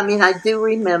normal. I mean, I do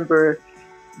remember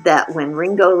that when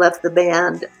Ringo left the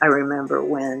band, I remember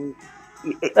when...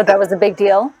 But that was a big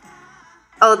deal?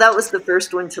 Oh, that was the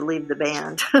first one to leave the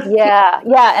band. Yeah.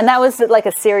 And that was like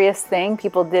a serious thing.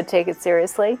 People did take it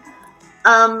seriously.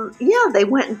 They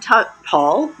went and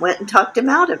Paul went and talked him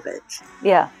out of it.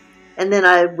 Yeah. And then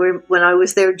when I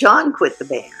was there, John quit the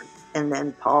band. And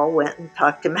then Paul went and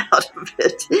talked him out of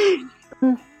it.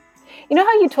 You know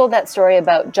how you told that story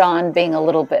about John being a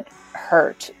little bit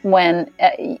hurt when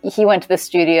he went to the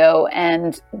studio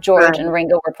and George and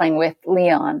Ringo were playing with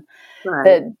Leon? Right.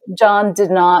 That John did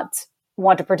not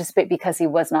want to participate because he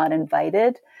was not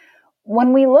invited.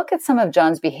 When we look at some of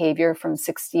John's behavior from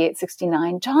 68,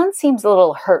 69, John seems a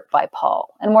little hurt by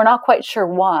Paul. And we're not quite sure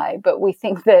why, but we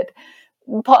think that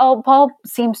Paul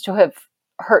seems to have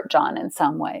hurt John in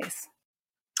some ways.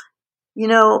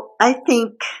 I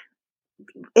think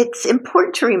it's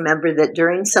important to remember that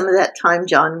during some of that time,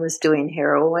 John was doing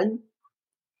heroin.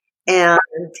 And,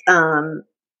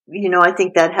 I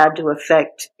think that had to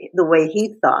affect the way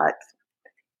he thought.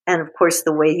 And, of course,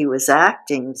 the way he was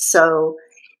acting. So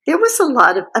there was a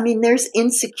lot of, there's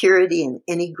insecurity in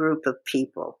any group of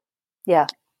people. Yeah.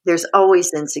 There's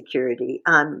always insecurity.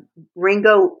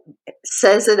 Ringo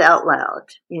says it out loud,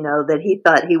 that he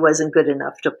thought he wasn't good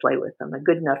enough to play with them, a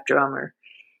good enough drummer.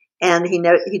 And he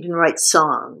didn't write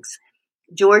songs.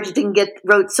 George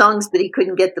wrote songs, but he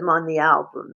couldn't get them on the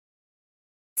album.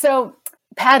 So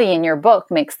Patty in your book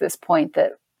makes this point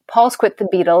that Paul's quit the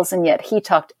Beatles and yet he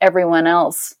talked everyone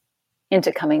else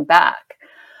into coming back.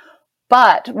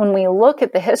 But when we look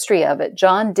at the history of it,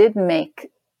 John did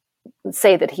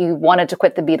say that he wanted to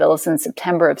quit the Beatles in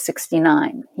September of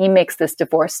 69. He makes this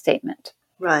divorce statement.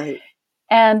 Right.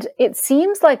 And it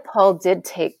seems like Paul did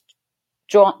take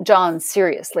John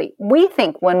seriously. We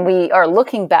think when we are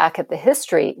looking back at the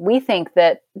history, we think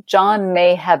that John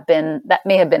may have been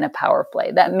a power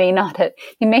play.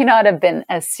 He may not have been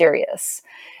as serious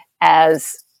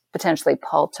as potentially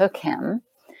Paul took him,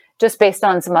 just based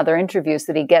on some other interviews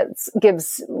that he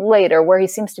gives later where he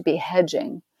seems to be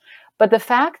hedging. But the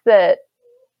fact that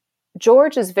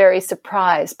George is very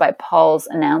surprised by Paul's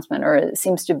announcement, or it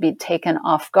seems to be taken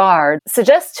off guard,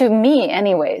 suggests to me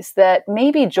anyways that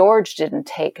maybe George didn't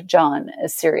take John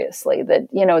as seriously, that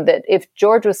if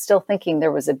George was still thinking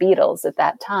there was a Beatles at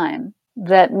that time,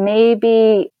 that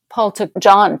maybe Paul took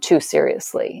John too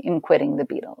seriously in quitting the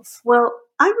Beatles. Well,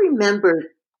 I remember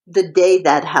the day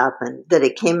that happened, that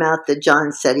it came out that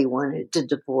John said he wanted to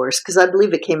divorce, because I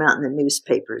believe it came out in the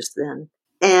newspapers then.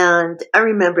 And I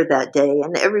remember that day,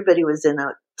 and everybody was in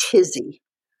a tizzy.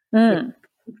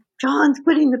 John's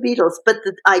quitting the Beatles. But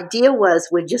the idea was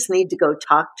we just need to go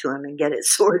talk to him and get it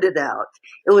sorted out.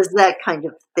 It was that kind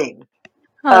of thing.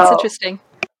 Oh, that's interesting.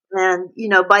 And,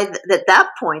 at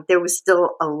that point, there was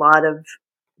still a lot of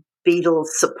Beatles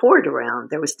support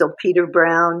around. There was still Peter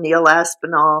Brown, Neil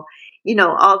Aspinall,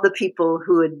 all the people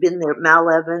who had been there, Mal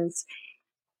Evans.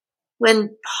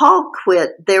 When Paul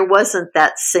quit, there wasn't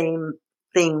that same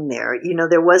thing there.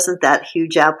 There wasn't that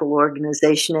huge Apple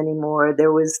organization anymore.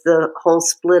 There was the whole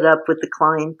split up with the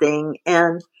Klein thing.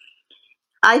 And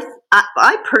I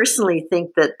personally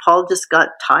think that Paul just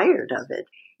got tired of it.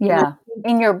 Yeah.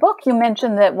 In your book, you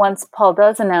mentioned that once Paul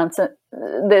does announce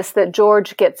that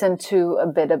George gets into a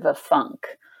bit of a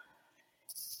funk.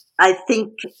 I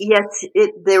think, yes,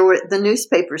 the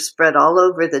newspaper spread all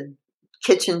over the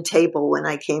kitchen table when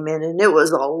I came in, and it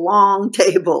was a long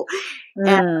table.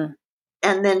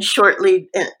 And then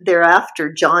shortly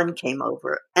thereafter, John came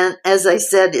over. And as I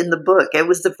said in the book, it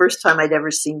was the first time I'd ever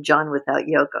seen John without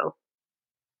Yoko.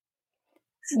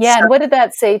 Yeah, and what did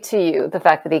that say to you, the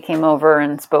fact that he came over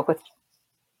and spoke with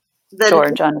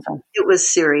George on his own? It was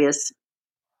serious.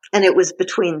 And it was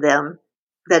between them,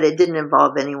 that it didn't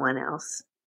involve anyone else.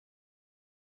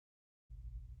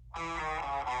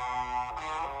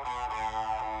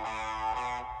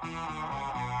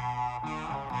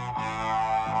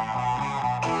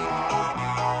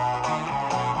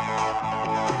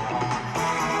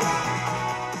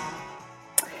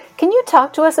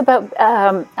 talk to us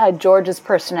about George's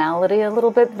personality a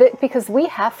little bit? Because we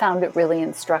have found it really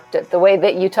instructive. The way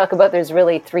that you talk about there's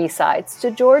really three sides to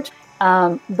George.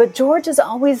 But George is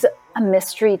always a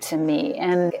mystery to me.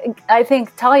 And I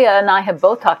think Talia and I have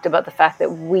both talked about the fact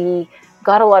that we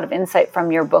got a lot of insight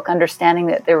from your book, understanding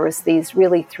that there was these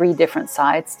really three different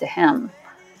sides to him.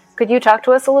 Could you talk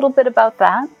to us a little bit about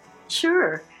that?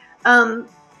 Sure.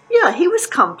 Yeah, he was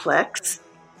complex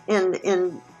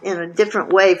in a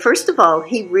different way. First of all,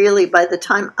 he really, by the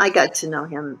time I got to know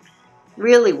him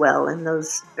really well in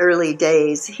those early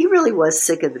days, he really was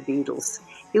sick of the Beatles.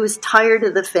 He was tired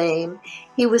of the fame.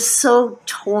 He was so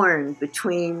torn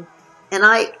between, and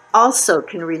I also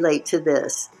can relate to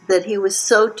this, that he was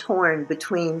so torn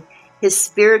between his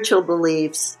spiritual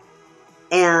beliefs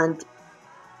and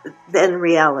then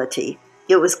reality.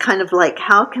 It was kind of like,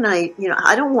 how can I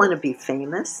don't want to be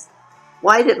famous.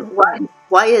 Why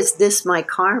is this my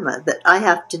karma that I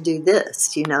have to do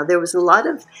this? There was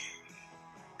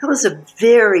that was a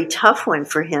very tough one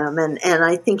for him. And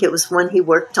I think it was one he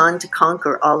worked on to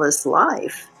conquer all his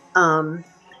life.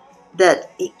 That,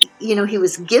 he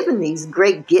was given these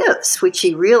great gifts, which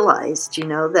he realized,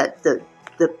 that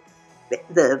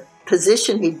the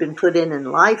position he'd been put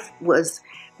in life was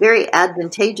very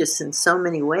advantageous in so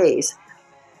many ways.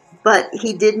 But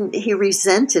he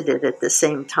resented it at the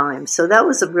same time. So that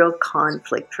was a real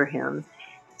conflict for him.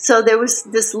 So there was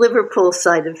this Liverpool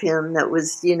side of him that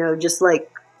was, just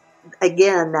like,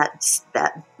 again,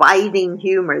 that biting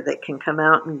humor that can come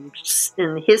out and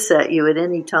hiss at you at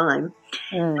any time.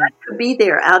 That could be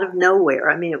there out of nowhere.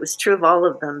 I mean, it was true of all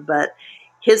of them, but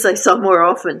his I saw more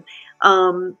often.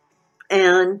 And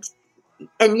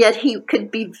yet he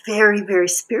could be very, very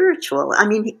spiritual. I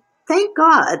mean, thank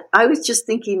God. I was just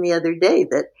thinking the other day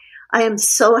that I am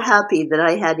so happy that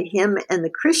I had him and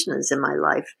the Krishnas in my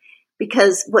life,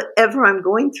 because whatever I'm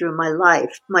going through in my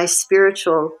life, the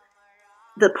spiritual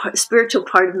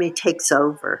part of me takes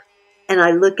over, and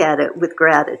I look at it with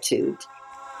gratitude.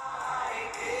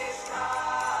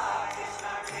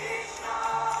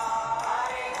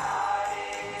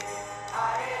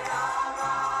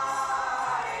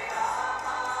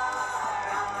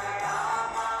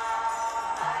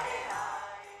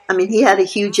 I mean, he had a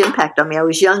huge impact on me. I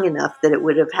was young enough that it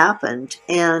would have happened.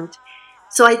 And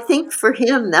so I think for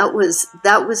him, that was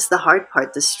the hard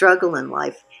part, the struggle in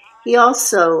life. He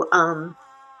also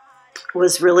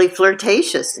was really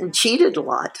flirtatious and cheated a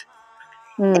lot.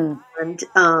 And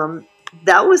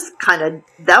that was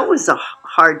a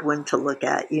hard one to look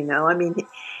at, I mean,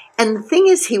 and the thing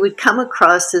is, he would come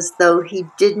across as though he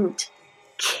didn't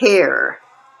care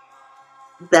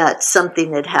that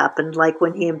something had happened, like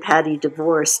when he and Patty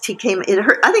divorced. It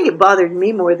hurt. I think it bothered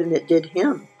me more than it did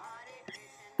him.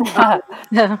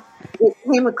 It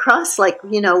came across like,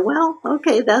 well,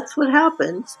 okay, that's what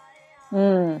happened.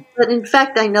 But in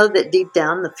fact, I know that deep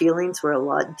down the feelings were a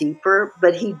lot deeper,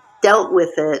 but he dealt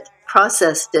with it,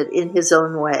 processed it in his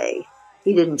own way.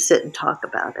 He didn't sit and talk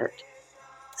about it.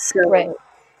 So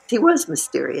He was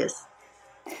mysterious.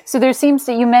 So there seems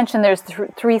to, you mentioned there's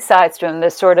three sides to him.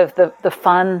 There's sort of the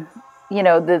fun,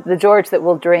 the George that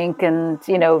will drink and,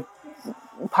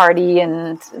 party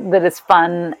and that is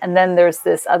fun. And then there's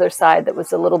this other side that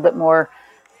was a little bit more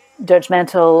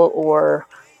judgmental, or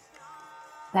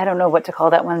I don't know what to call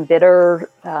that one, bitter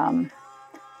side.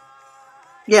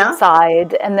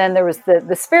 And then there was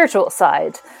the spiritual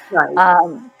side.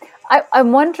 Right.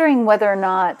 I'm wondering whether or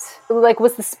not,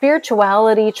 was the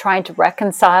spirituality trying to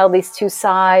reconcile these two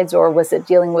sides, or was it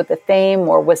dealing with the fame,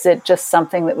 or was it just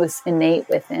something that was innate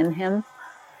within him?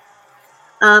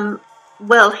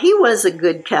 Well, he was a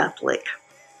good Catholic.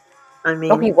 I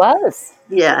mean, he was?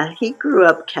 Yeah, he grew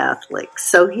up Catholic.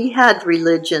 So he had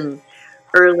religion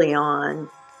early on.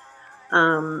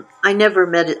 I never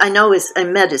met it. I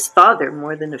met his father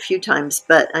more than a few times,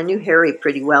 but I knew Harry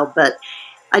pretty well, but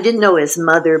I didn't know his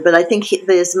mother, but I think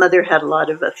his mother had a lot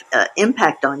of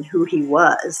impact on who he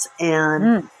was.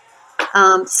 And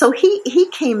so he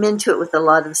came into it with a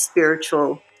lot of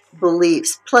spiritual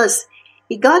beliefs. Plus,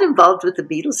 he got involved with the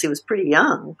Beatles. He was pretty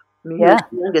young. I mean, he was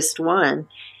the youngest one.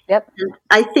 Yep. And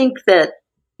I think that,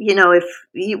 if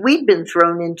we'd been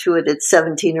thrown into it at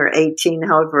 17 or 18,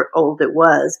 however old it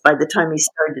was, by the time he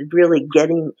started really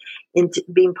getting into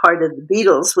being part of the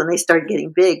Beatles, when they started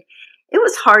getting big, it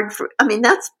was hard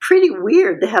that's pretty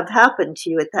weird to have happened to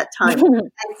you at that time.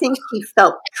 I think he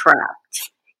felt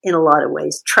trapped in a lot of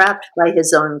ways, trapped by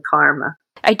his own karma.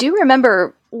 I do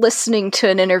remember listening to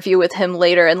an interview with him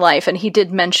later in life, and he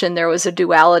did mention there was a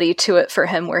duality to it for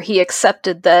him, where he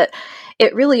accepted that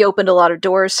it really opened a lot of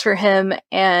doors for him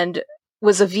and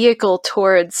was a vehicle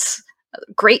towards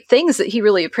great things that he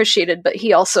really appreciated, but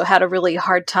he also had a really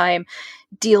hard time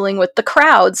dealing with the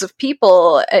crowds of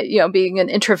people, being an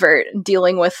introvert and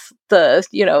dealing with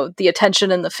the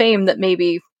attention and the fame that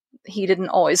maybe he didn't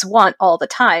always want all the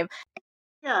time.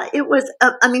 Yeah, it was,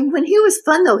 when he was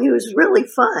fun, though, he was really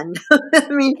fun. I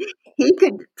mean, he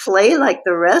could play like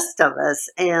the rest of us,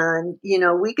 and,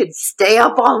 we could stay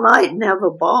up all night and have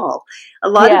a ball. A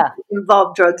lot of it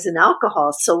involved drugs and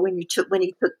alcohol. So when he took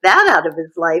that out of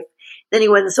his life, then he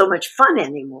wasn't so much fun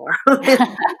anymore. And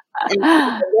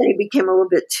then he became a little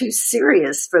bit too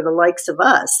serious for the likes of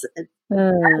us,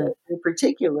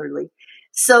 particularly.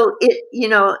 So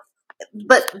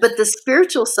but the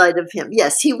spiritual side of him,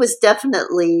 yes, he was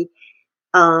definitely,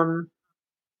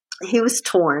 he was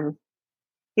torn.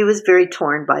 He was very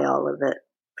torn by all of it.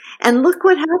 And look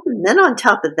what happened. Then on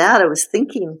top of that, I was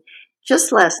thinking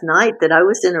just last night that I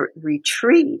was in a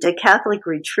retreat, a Catholic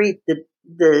retreat,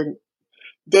 the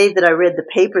day that I read the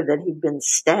paper that he'd been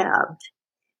stabbed.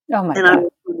 Oh my God. I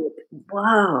was like,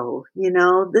 wow,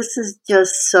 this is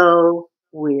just so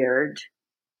weird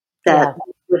that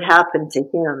would happen to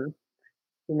him.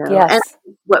 Yes.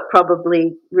 And what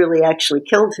probably really actually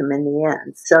killed him in the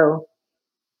end. So,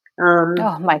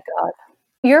 oh my God,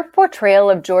 your portrayal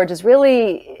of George is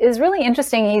really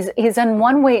interesting. He's in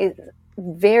one way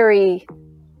very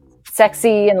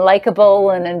sexy and likable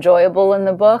and enjoyable in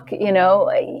the book.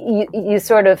 You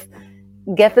sort of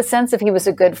get the sense that he was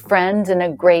a good friend and a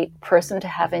great person to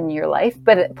have in your life.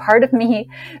 But part of me,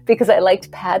 because I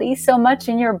liked Patty so much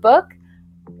in your book,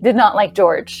 did not like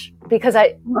George. Because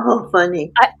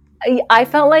funny. I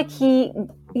felt like he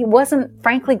wasn't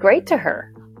frankly great to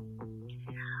her.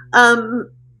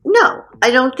 No,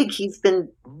 I don't think he's been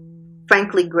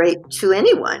frankly great to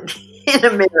anyone in a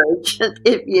marriage.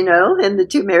 In the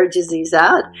two marriages he's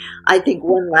had, I think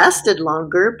one lasted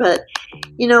longer, but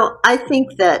I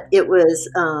think that it was.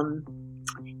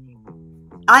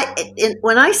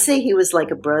 When I say he was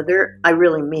like a brother, I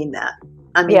really mean that.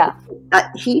 I mean,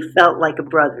 he felt like a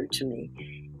brother to me.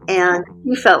 And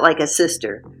he felt like a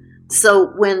sister.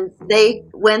 So when they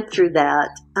went through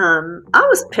that, I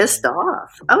was pissed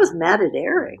off. I was mad at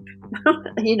Eric.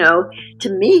 To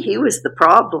me, he was the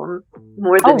problem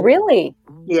more than. Oh, really?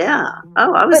 Yeah.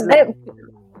 Oh, I was mad.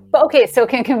 But okay, so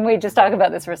can we just talk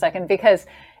about this for a second? Because,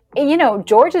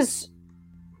 George is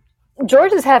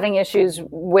having issues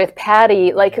with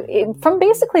Patty, like from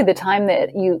basically the time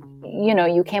that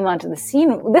you came onto the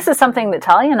scene. This is something that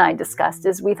Talia and I discussed.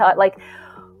 Is we thought, like,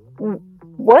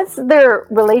 was their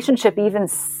relationship even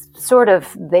sort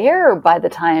of there by the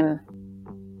time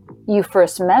you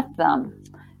first met them?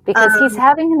 Because he's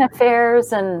having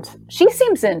affairs and she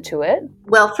seems into it.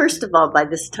 Well, first of all, by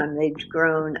this time they'd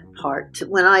grown apart.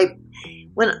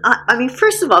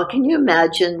 First of all, can you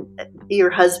imagine your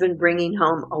husband bringing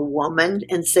home a woman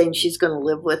and saying she's going to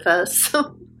live with us? That's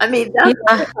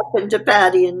what happened to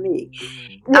Patty and me.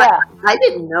 Yeah. I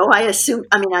didn't know. I assumed,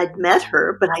 I'd met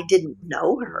her, but I didn't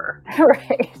know her.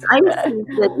 Right. I assumed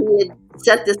that he had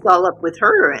set this all up with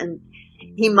her, and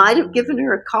he might have given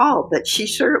her a call, but she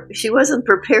wasn't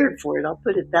prepared for it. I'll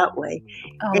put it that way.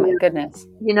 Oh, my goodness.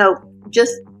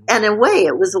 And in a way,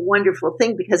 it was a wonderful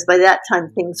thing because by that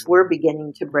time things were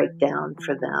beginning to break down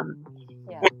for them.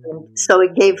 Yeah. And so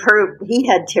it gave her, he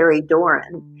had Terry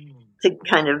Doran to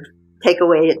kind of take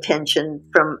away attention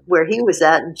from where he was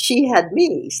at, and she had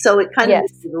me. So it kind of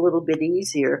made it a little bit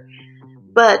easier.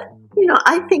 But,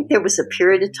 I think there was a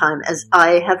period of time, as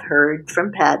I have heard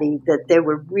from Patty, that they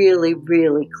were really,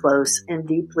 really close and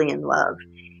deeply in love.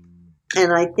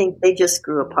 And I think they just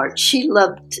grew apart. She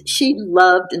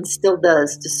loved and still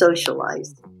does to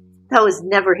socialize. That was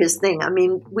never his thing.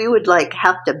 We would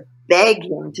have to beg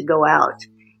him to go out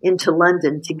into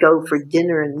London to go for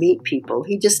dinner and meet people.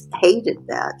 He just hated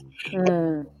that.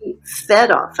 He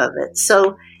fed off of it.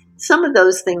 So some of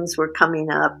those things were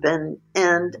coming up, and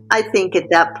I think at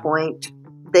that point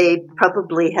they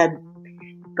probably had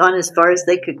gone as far as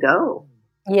they could go.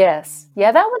 Yes.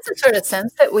 Yeah, that was the sort of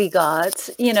sense that we got.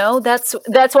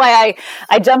 That's why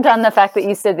I jumped on the fact that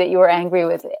you said that you were angry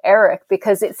with Eric,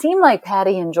 because it seemed like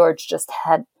Patty and George just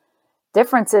had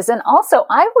differences. And also,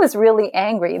 I was really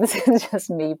angry. This is just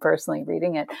me personally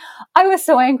reading it. I was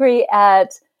so angry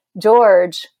at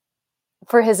George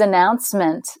for his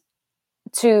announcement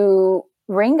to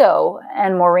Ringo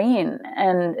and Maureen,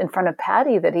 and in front of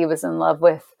Patty, that he was in love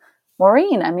with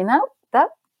Maureen. That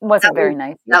wasn't very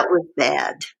nice. That was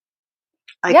bad.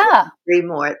 I can't agree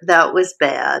more. That was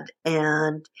bad.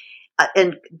 And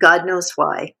God knows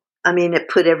why. It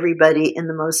put everybody in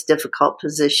the most difficult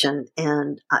position,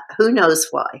 and who knows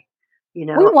why. We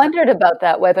wondered about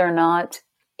that, whether or not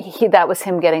that was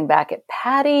him getting back at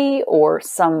Patty, or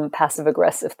some passive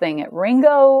aggressive thing at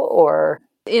Ringo, or...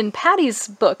 In Patty's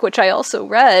book, which I also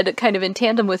read kind of in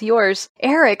tandem with yours,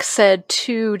 Eric said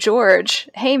to George,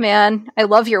 "Hey man, I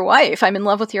love your wife. I'm in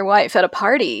love with your wife," at a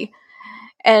party.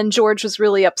 And George was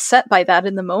really upset by that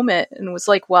in the moment and was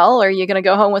like, "Well, are you going to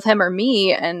go home with him or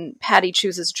me?" And Patty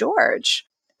chooses George.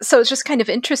 So it's just kind of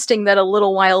interesting that a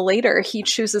little while later, he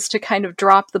chooses to kind of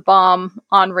drop the bomb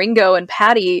on Ringo and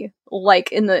Patty,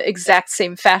 like in the exact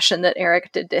same fashion that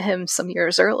Eric did to him some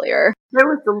years earlier. There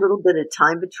was a little bit of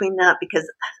time between that because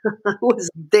I was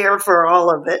there for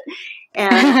all of it.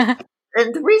 And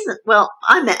and the reason, well,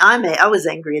 I was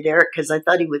angry at Eric because I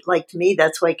thought he would like me.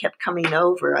 That's why he kept coming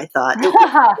over, I thought.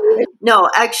 No,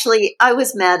 actually, I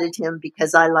was mad at him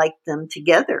because I liked them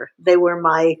together. They were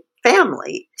my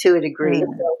family to a degree.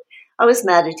 So I was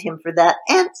mad at him for that.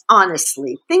 And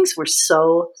honestly, things were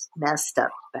so messed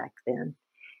up back then.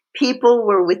 People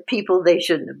were with people they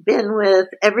shouldn't have been with.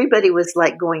 Everybody was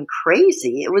like going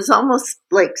crazy. It was almost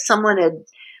like someone had,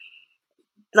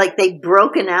 like they'd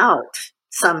broken out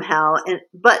somehow.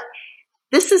 But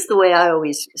this is the way I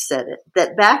always said it,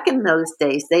 that back in those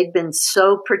days, they'd been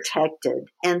so protected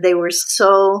and they were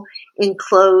so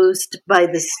enclosed by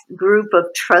this group of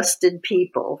trusted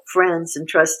people, friends and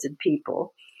trusted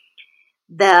people,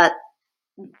 that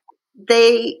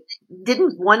they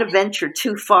didn't want to venture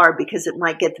too far because it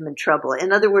might get them in trouble.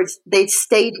 In other words, they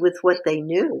stayed with what they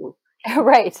knew.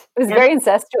 Right. It was very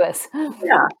incestuous.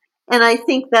 Yeah. And I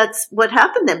think that's what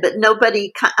happened then. But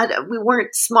we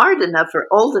weren't smart enough or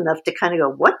old enough to kind of go,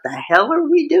 what the hell are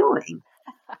we doing?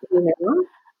 You know?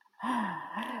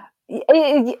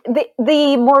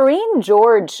 The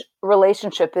Maureen-George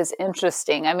relationship is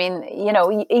interesting. I mean, you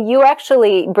know, you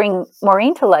actually bring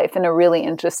Maureen to life in a really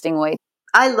interesting way.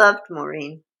 I loved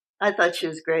Maureen. I thought she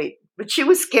was great. But she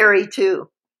was scary, too.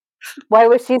 Why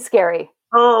was she scary?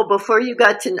 Oh, before you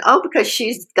got to know, because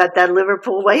she's got that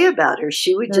Liverpool way about her.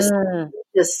 She would just,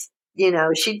 you know,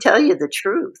 she'd tell you the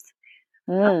truth.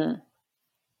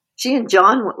 She and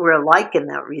John were alike in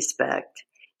that respect.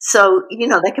 So, you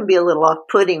know, that can be a little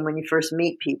off-putting when you first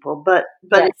meet people. But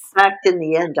yes. In fact, in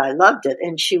the end, I loved it.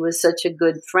 And she was such a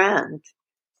good friend.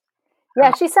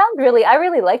 Yeah, she sounds I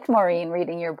really liked Maureen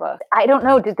reading your book. I don't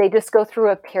know, did they just go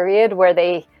through a period where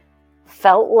they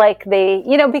felt like they,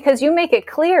 you know, because you make it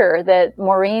clear that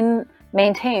Maureen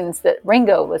maintains that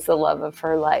Ringo was the love of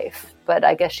her life. But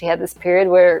I guess she had this period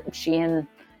where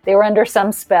they were under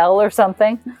some spell or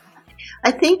something.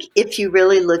 I think if you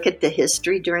really look at the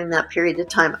history during that period of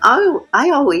time,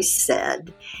 I always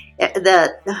said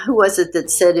that, who was it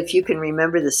that said, if you can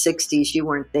remember the 60s, you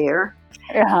weren't there?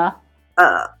 Uh-huh.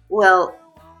 Well,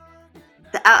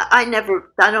 I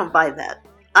don't buy that.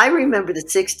 I remember the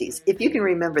 60s. If you can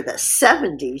remember the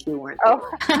 70s, you weren't there.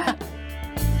 Oh.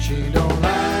 She don't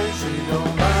lie, she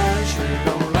don't lie, she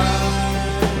don't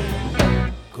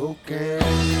lie. Cocaine.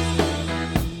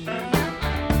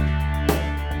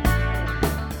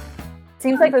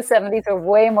 Seems like the 70s are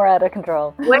way more out of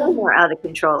control. Way more out of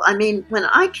control. I mean, when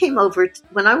I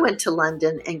went to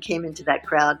London and came into that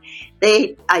crowd,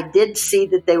 I did see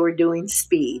that they were doing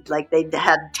speed, like they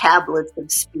had tablets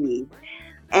of speed,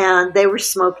 and they were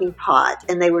smoking pot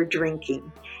and they were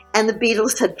drinking, and the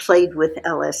Beatles had played with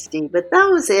LSD, but that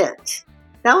was it.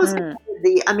 That was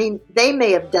I mean, they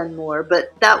may have done more,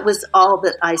 but that was all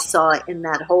that I saw in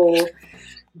that whole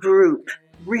group.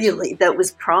 Really, that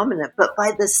was prominent. But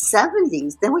by the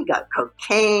 70s, then we got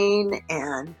cocaine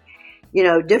and, you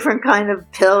know, different kind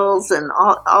of pills and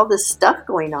all this stuff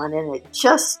going on. And it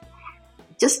just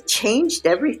changed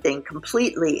everything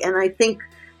completely. And I think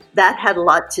that had a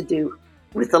lot to do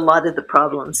with a lot of the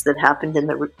problems that happened in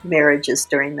the marriages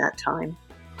during that time.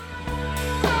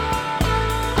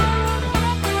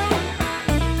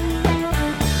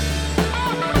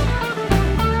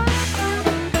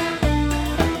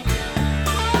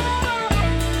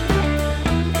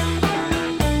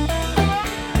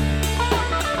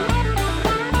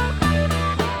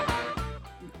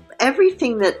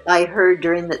 Everything that I heard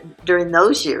during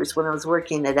those years when I was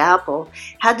working at Apple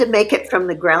had to make it from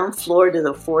the ground floor to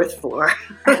the fourth floor.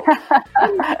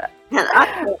 And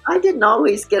I didn't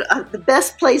always get, the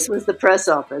best place was the press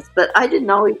office, but I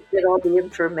didn't always get all the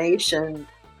information.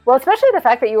 Well, especially the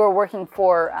fact that you were working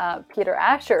for Peter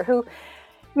Asher, who,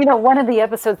 you know, one of the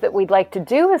episodes that we'd like to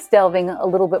do is delving a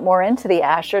little bit more into the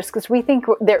Ashers, because we think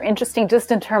they're interesting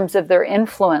just in terms of their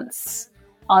influence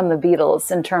on the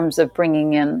Beatles, in terms of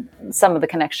bringing in some of the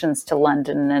connections to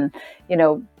London and, you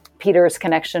know, Peter's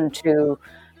connection to,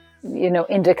 you know,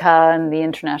 Indica and the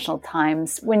International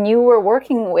Times. When you were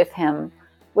working with him,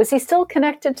 was he still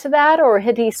connected to that, or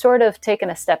had he sort of taken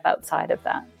a step outside of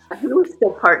that? We were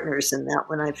still partners in that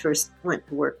when I first went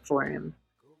to work for him.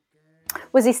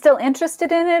 Was he still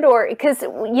interested in it, or because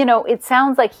it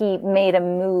sounds like he made a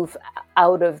move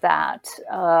out of that,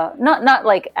 not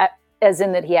like as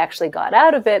in that he actually got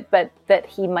out of it, but that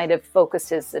he might have focused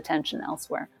his attention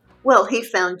elsewhere. Well, he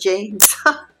found James,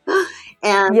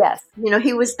 and yes,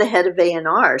 he was the head of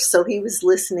A&R, so he was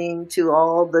listening to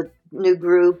all the new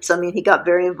groups. I mean, he got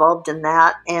very involved in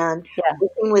that, and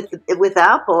working with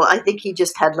Apple, I think he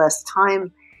just had less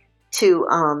time to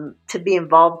be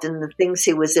involved in the things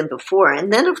he was in before.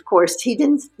 And then, of course, he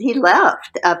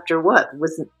left after what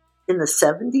was it, in the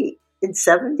 70s? In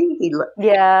 70,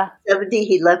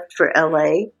 he left for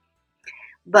LA.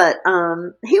 But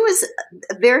he was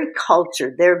very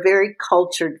cultured. They're a very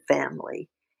cultured family,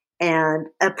 and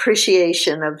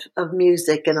appreciation of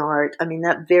music and art. I mean,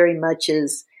 that very much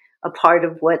is a part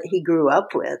of what he grew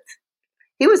up with.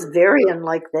 He was very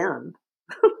unlike them.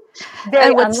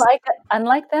 Very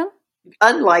unlike them?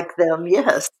 Unlike them,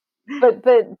 yes. But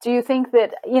do you think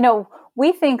that,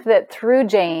 we think that through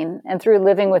Jane and through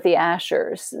living with the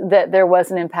Ashers, that there was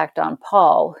an impact on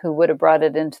Paul, who would have brought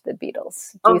it into the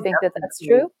Beatles. Do you think that that's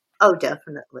true? Oh,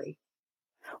 definitely.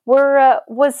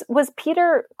 Was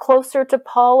Peter closer to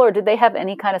Paul, or did they have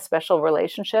any kind of special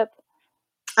relationship?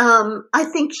 I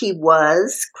think he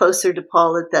was closer to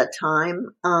Paul at that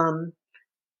time.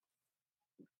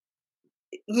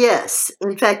 Yes.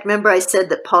 In fact, remember I said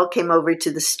that Paul came over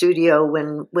to the studio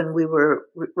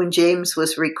when James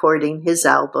was recording his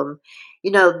album.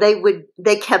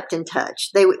 They kept in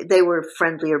touch. They were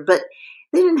friendlier, but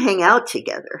they didn't hang out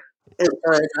together, as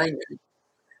far as I knew.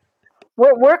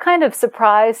 We're kind of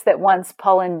surprised that once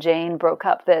Paul and Jane broke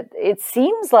up, that it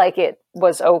seems like it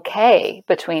was okay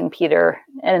between Peter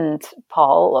and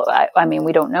Paul. I mean,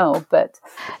 we don't know, but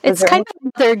it's kind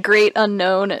of their great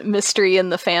unknown mystery in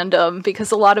the fandom,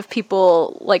 because a lot of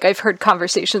people, like I've heard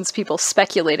conversations, people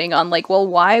speculating on like, well,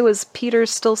 why was Peter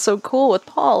still so cool with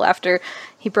Paul after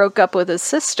he broke up with his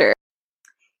sister?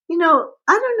 I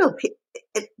don't know.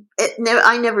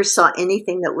 I never saw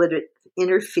anything that would have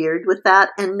interfered with that.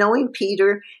 And knowing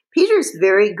Peter's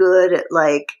very good at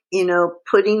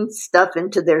putting stuff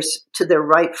into their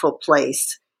rightful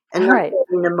place and not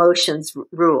letting emotions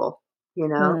rule,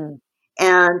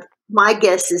 And my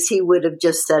guess is he would have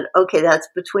just said, okay, that's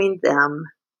between them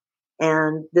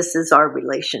and this is our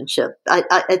relationship.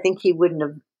 I think he wouldn't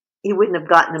have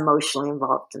gotten emotionally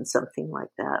involved in something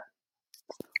like that.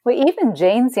 Well, even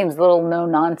Jane seems a little no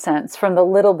nonsense. From the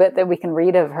little bit that we can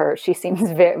read of her, she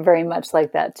seems very, very much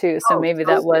like that too. So maybe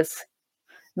that was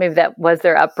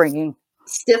their upbringing.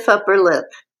 Stiff upper lip.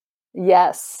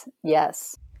 Yes,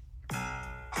 yes. When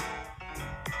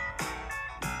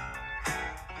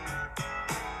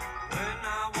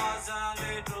I was a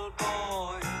little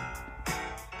boy,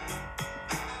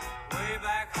 way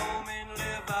back home in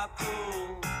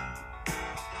Liverpool,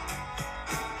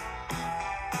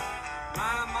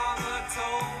 my mama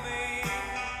told me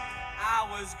I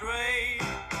was great.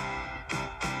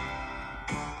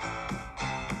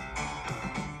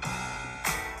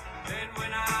 Then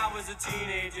when I was a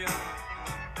teenager,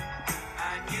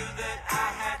 I knew that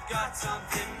I had got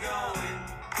something going.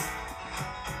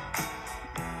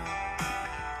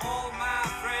 All my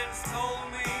friends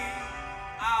told me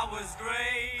I was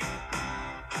great.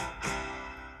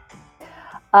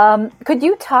 Could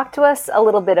you talk to us a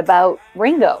little bit about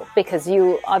Ringo? Because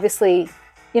you obviously,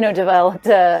 developed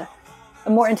a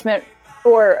more intimate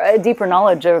or a deeper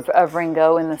knowledge of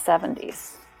Ringo in the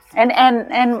 70s,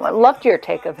 and loved your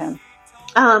take of him.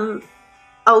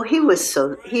 He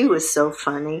was so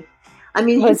funny. I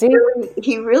mean,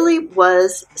 he really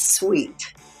was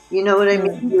sweet. You know what I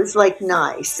mean? He was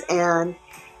nice, and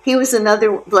he was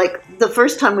another, the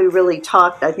first time we really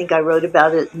talked, I think I wrote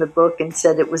about it in the book and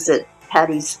said it was at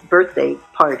Patty's birthday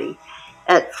party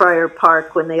at Friar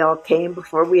Park when they all came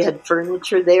before we had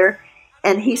furniture there.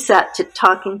 And he sat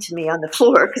talking to me on the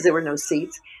floor because there were no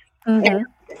seats. Mm-hmm.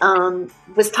 And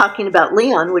was talking about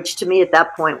Leon, which to me at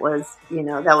that point was,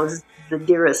 that was the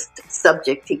dearest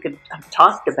subject he could have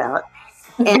talked about.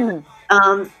 Mm-hmm.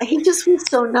 And he just was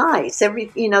so nice.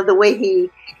 The way he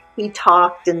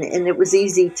talked, and it was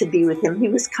easy to be with him. He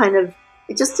was kind of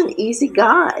just an easy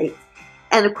guy.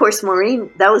 And of course,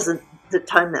 Maureen, that was the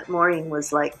time that Maureen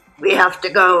was like, we have to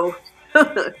go.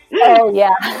 Oh,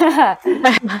 yeah.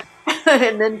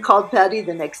 And then called Patty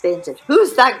the next day and said,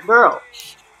 who's that girl?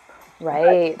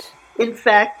 Right. In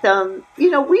fact,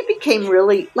 we became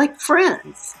really like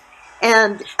friends.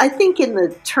 And I think in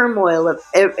the turmoil of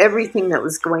everything that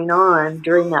was going on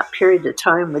during that period of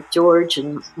time with George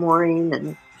and Maureen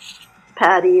and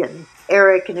Patty and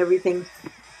Eric and everything,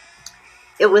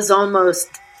 it was almost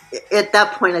at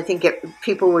that point, I think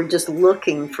people were just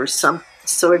looking for some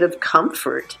sort of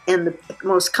comfort, and the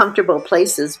most comfortable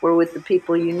places were with the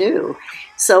people you knew.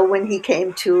 So when he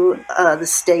came to the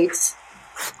States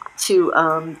to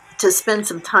spend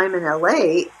some time in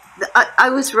LA, I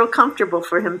was real comfortable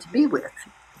for him to be with.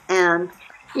 And,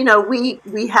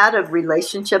 we had a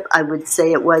relationship. I would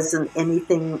say it wasn't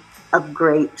anything of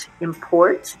great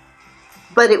import,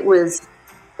 but it was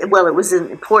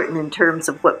important in terms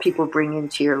of what people bring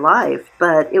into your life,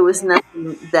 but it was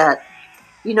nothing that,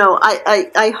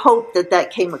 I hope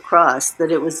that came across, that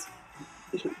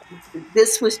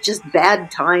this was just bad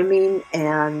timing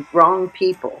and wrong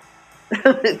people,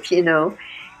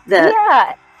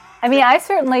 Yeah. I mean, I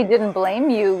certainly didn't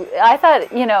blame you. I thought,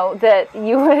 that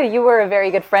you were a very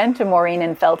good friend to Maureen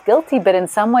and felt guilty, but in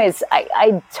some ways,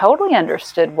 I totally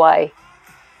understood why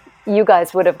you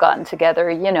guys would have gotten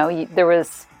together. There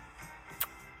was,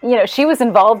 she was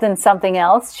involved in something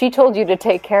else. She told you to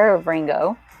take care of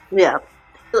Ringo. Yeah.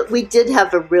 We did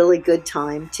have a really good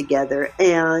time together.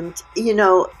 And,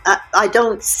 I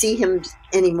don't see him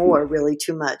anymore really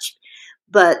too much.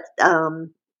 But,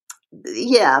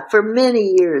 yeah, for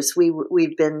many years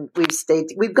we've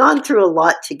gone through a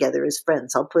lot together as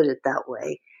friends. I'll put it that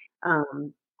way.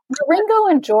 Were Ringo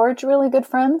and George really good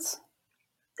friends?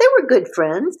 They were good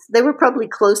friends. They were probably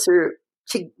closer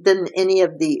than any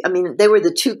of they were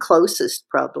the two closest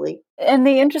probably. And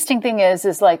the interesting thing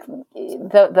is like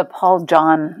the Paul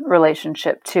John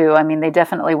relationship too. I mean, they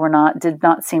definitely did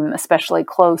not seem especially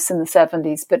close in the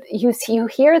 70s, but you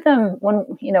hear them when,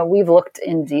 we've looked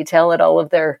in detail at all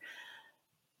of their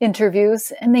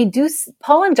interviews, and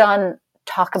Paul and John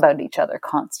talk about each other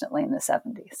constantly in the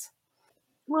 70s.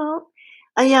 Well,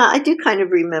 yeah, I do kind of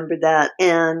remember that.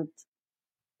 And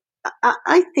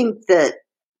I think that,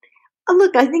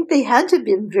 look, I think they had to have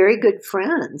been very good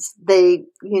friends. I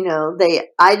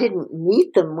didn't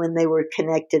meet them when they were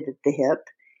connected at the hip.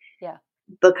 Yeah.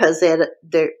 Because they had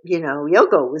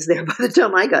Yoko was there by the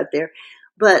time I got there.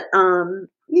 But,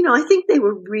 I think they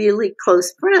were really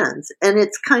close friends. And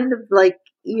it's kind of like,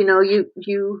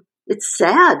 it's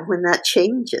sad when that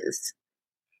changes.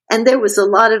 And there was a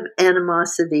lot of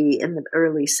animosity in the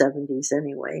early 70s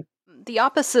anyway. The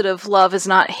opposite of love is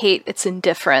not hate, it's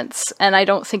indifference. And I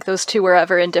don't think those two were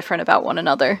ever indifferent about one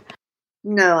another.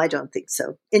 No, I don't think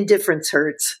so. Indifference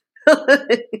hurts.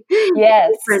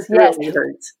 Yes. Really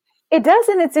hurts. It does,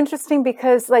 and it's interesting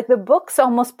because like the books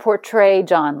almost portray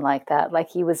John like that, like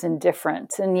he was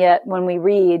indifferent. And yet when we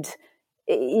read,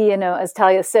 as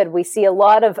Talia said, we see a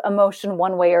lot of emotion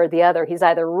one way or the other. He's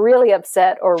either really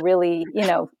upset or really,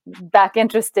 back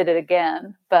interested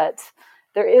again. But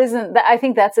there isn't, I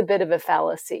think that's a bit of a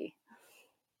fallacy.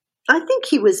 I think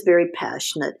he was very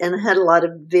passionate and had a lot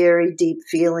of very deep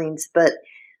feelings, but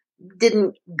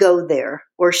didn't go there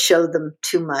or show them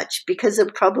too much because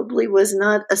it probably was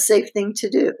not a safe thing to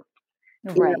do.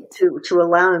 Right. To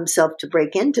allow himself to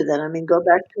break into that. I mean, go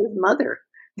back to his mother,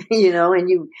 and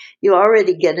you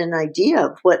already get an idea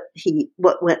of what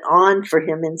went on for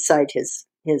him inside his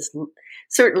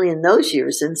certainly in those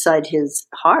years inside his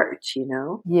heart,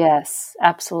 Yes,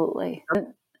 absolutely.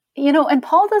 And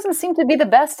Paul doesn't seem to be the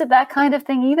best at that kind of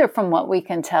thing either, from what we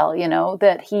can tell,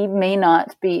 that he may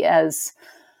not be as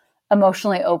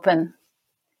emotionally open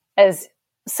as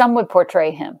some would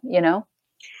portray him,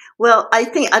 Well, I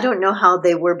don't know how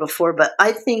they were before, but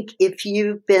I think if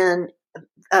you've been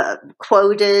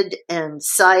quoted and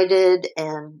cited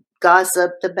and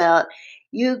gossiped about,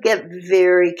 you get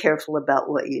very careful about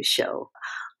what you show.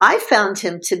 I found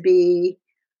him to be,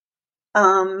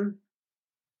 I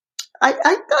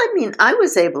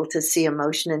was able to see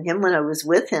emotion in him when I was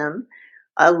with him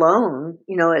alone,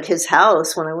 at his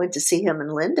house when I went to see him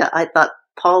and Linda. I thought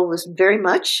Paul was very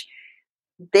much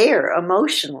there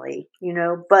emotionally,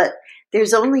 but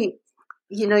there's only,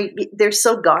 they're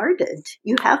so guarded.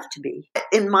 You have to be.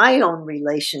 In my own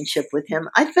relationship with him,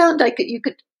 I found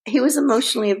he was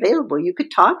emotionally available. You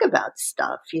could talk about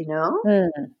stuff,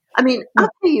 I mean, I'll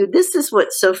tell you, this is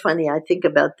what's so funny. I think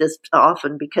about this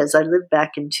often because I live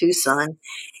back in Tucson.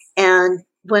 And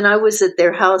when I was at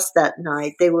their house that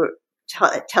night, they were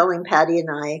telling Patty and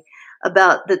I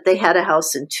about that they had a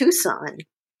house in Tucson.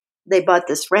 They bought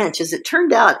this ranch. As it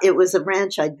turned out, it was a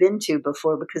ranch I'd been to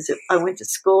before because I went to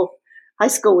high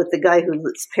school with the guy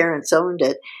whose parents owned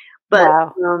it. But,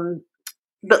 wow.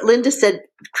 But Linda said,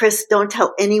 Chris, don't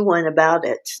tell anyone about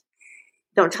it.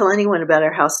 Don't tell anyone about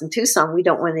our house in Tucson. We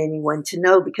don't want anyone to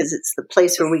know because it's the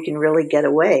place where we can really get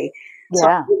away. Yeah. So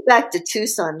I went back to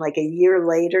Tucson like a year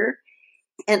later,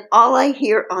 and all I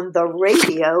hear on the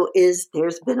radio is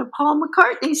there's been a Paul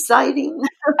McCartney sighting.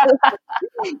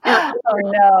 Oh,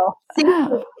 no. See,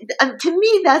 to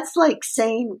me, that's like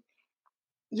saying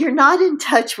you're not in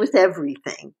touch with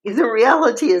everything. The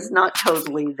reality is not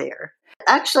totally there.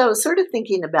 Actually, I was sort of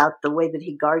thinking about the way that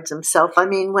he guards himself. I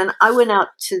mean, when I went out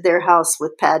to their house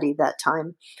with Patty that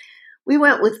time, we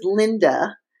went with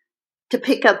Linda to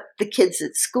pick up the kids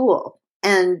at school.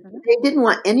 And they didn't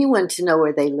want anyone to know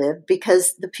where they lived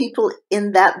because the people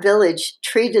in that village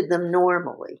treated them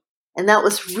normally. And that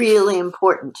was really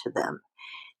important to them,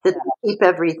 that they keep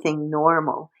everything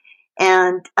normal.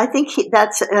 And I think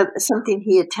that's something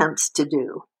he attempts to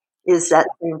do, is that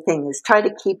same thing, is try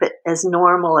to keep it as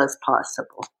normal as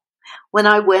possible. When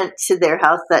I went to their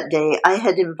house that day, I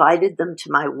had invited them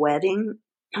to my wedding,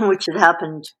 which had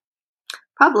happened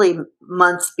probably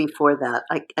months before that.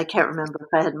 I can't remember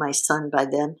if I had my son by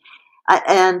then.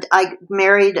 And I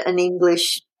married an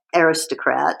English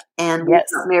aristocrat, and we got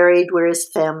married where his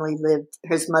family lived.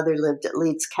 His mother lived at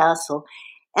Leeds Castle.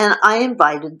 And I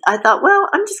thought, well,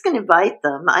 I'm just going to invite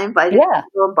them. I invited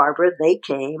Phil and Barbara. They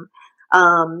came.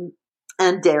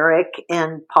 And Derek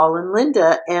and Paul and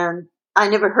Linda. And I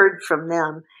never heard from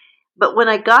them. But when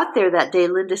I got there that day,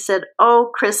 Linda said,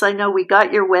 "Oh, Chris, I know we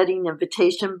got your wedding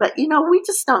invitation, but, we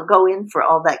just don't go in for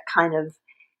all that kind of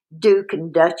Duke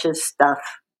and Duchess stuff."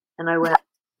 And I went,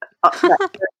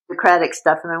 that aristocratic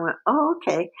stuff. And I went, "Oh,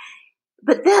 okay."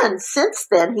 But then, since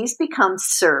then, he's become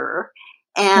Sir.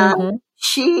 And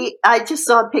I just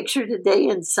saw a picture today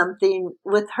in something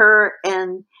with her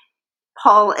and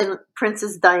Paul and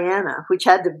Princess Diana, which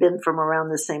had to have been from around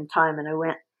the same time. And I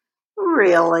went,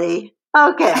 "Really?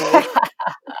 Okay."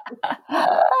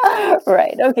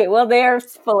 Right. Okay. Well, they're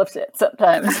full of shit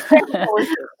sometimes.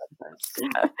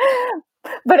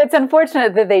 But it's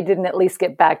unfortunate that they didn't at least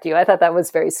get back to you. I thought that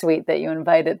was very sweet that you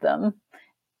invited them.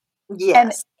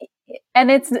 Yes.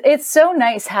 And it's so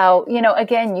nice how,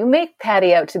 again, you make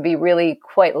Patty out to be really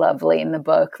quite lovely in the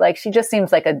book. Like, she just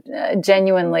seems like a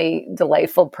genuinely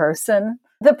delightful person.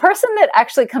 The person that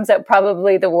actually comes out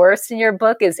probably the worst in your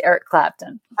book is Eric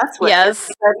Clapton. That's what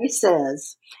everybody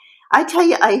says. I tell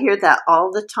you, I hear that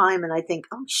all the time, and I think,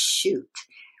 oh, shoot.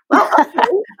 Well, okay.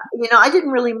 I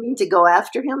didn't really mean to go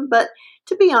after him, but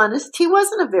to be honest, he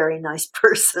wasn't a very nice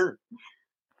person.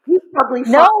 He's probably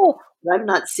fine. No. I've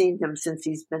not seen him since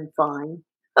he's been fine.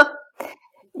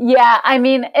 Yeah, I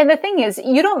mean, and the thing is,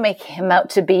 you don't make him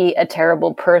out to be a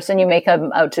terrible person. You make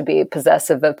him out to be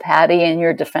possessive of Patty, and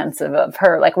you're defensive of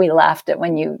her. Like, we laughed at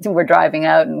when you were driving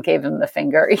out and gave him the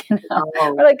finger,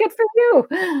 Oh. We're like, good for you.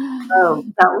 Oh,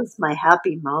 that was my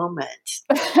happy moment.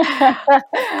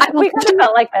 We kind of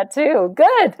felt like that too.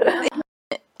 Good.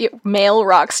 Male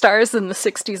rock stars in the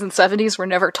 60s and 70s were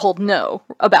never told no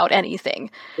about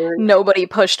anything. Nobody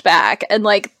pushed back. And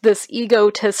this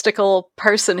egotistical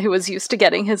person who was used to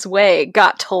getting his way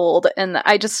got told. And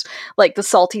I just, the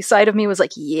salty side of me was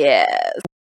like, yes.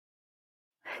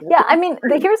 Yeah, I mean,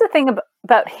 here's the thing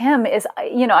about him is,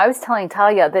 I was telling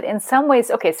Talia that in some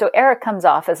ways, okay, so Eric comes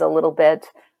off as a little bit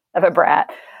of a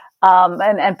brat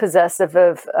and possessive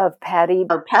of Patty.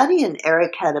 Patty and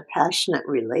Eric had a passionate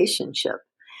relationship.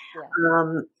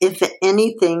 Yeah. If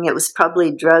anything, it was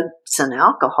probably drugs and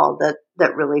alcohol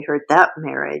that really hurt that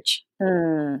marriage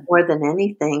more than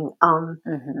anything.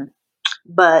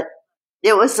 But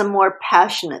it was a more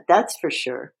passionate, that's for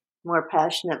sure, more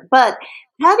passionate. But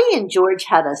Patty and George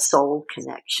had a soul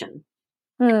connection.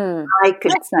 I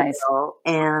could That's nice.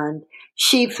 And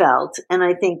she felt. And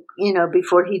I think,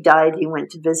 before he died, he went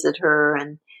to visit her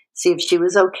and see if she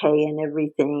was okay and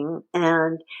everything.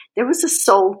 And there was a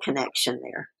soul connection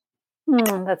there.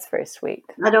 That's very sweet.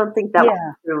 I don't think that was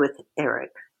true with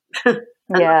Eric.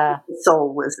 Yeah. The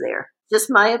soul was there. Just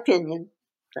my opinion.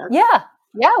 Yeah.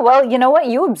 Well, you know what?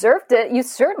 You observed it. You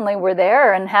certainly were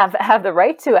there and have the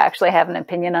right to actually have an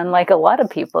opinion, unlike a lot of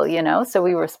people, so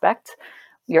we respect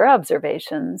your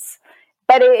observations.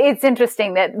 But it's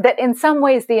interesting that in some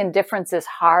ways the indifference is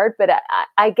hard, but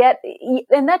I get,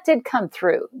 and that did come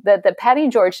through, that Patty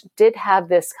and George did have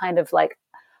this kind of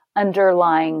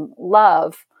underlying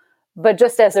love. But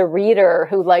just as a reader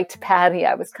who liked Patty,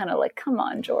 I was kind of like, come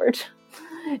on, George.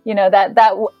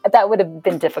 That would have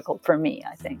been difficult for me,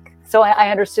 I think. So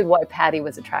I understood why Patty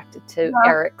was attracted to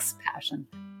Eric's passion.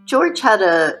 George had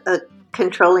a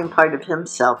controlling part of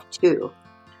himself, too.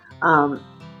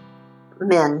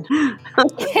 Men.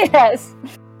 Yes.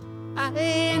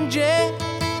 Angel.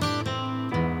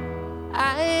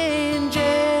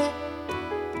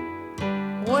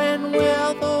 When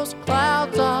will those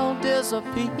clouds all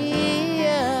disappear?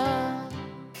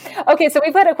 Okay, so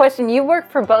we've got a question. You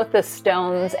work for both the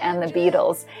Stones and the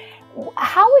Beatles.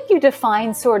 How would you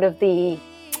define sort of the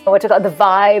what to call the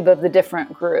vibe of the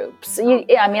different groups. I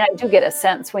mean, I do get a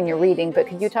sense when you're reading, but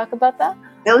could you talk about that?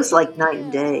 It was like night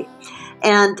and day.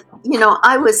 And, you know,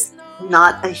 I was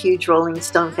not a huge Rolling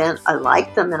Stone fan. I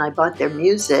liked them and I bought their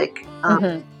music,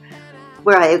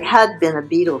 where I had been a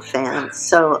Beatle fan.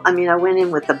 So, I mean, I went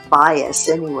in with a bias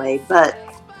anyway. But,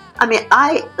 I mean,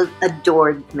 I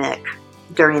adored Mick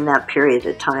during that period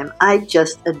of time. I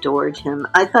just adored him.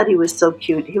 I thought he was so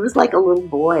cute. He was like a little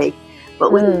boy,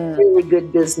 but with a really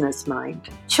good business mind.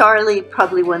 Charlie,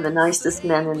 probably one of the nicest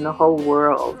men in the whole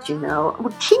world, you know.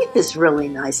 Well, Keith is really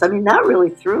nice. I mean, that really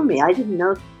threw me. I didn't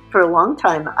know for a long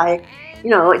time. It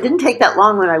didn't take that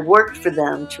long when I worked for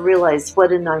them to realize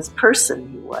what a nice person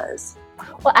he was.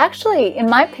 Well, actually, in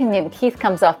my opinion, Keith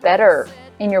comes off better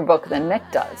in your book than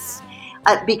Mick does.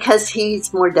 Because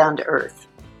he's more down to earth.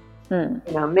 You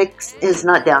know, Mick is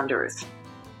not down to earth.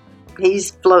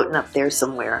 He's floating up there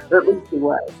somewhere. Or at least he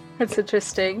was. That's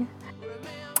interesting.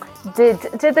 Did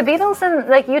the Beatles, and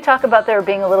like you talk about there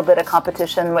being a little bit of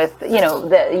competition with, you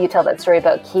tell that story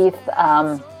about Keith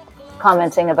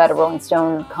commenting about a Rolling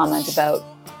Stone comment about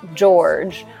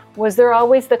George. Was there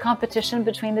always the competition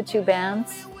between the two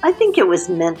bands? I think it was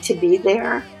meant to be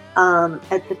there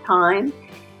at the time,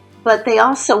 but they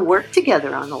also worked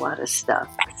together on a lot of stuff.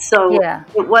 So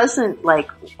It wasn't like,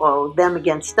 them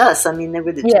against us. I mean, they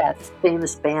were the two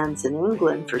famous bands in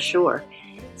England for sure.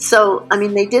 So, I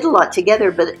mean, they did a lot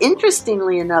together. But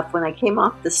interestingly enough, when I came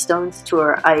off the Stones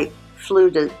tour, I flew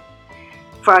to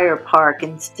Friar Park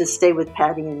and to stay with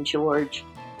Patty and George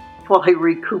while I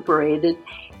recuperated.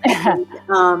 And,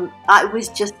 I was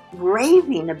just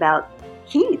raving about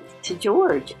Keith to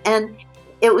George. And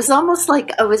it was almost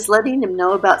like I was letting him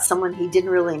know about someone he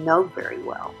didn't really know very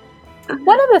well.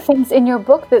 One of the things in your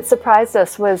book that surprised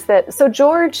us was that, so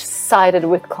George sided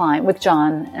with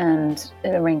John and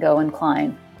Ringo and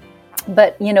Klein.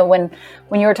 But, you know, when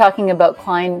you were talking about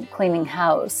Klein cleaning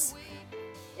house,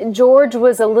 George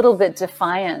was a little bit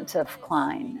defiant of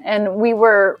Klein. And we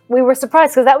were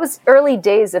surprised because that was early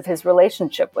days of his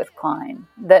relationship with Klein,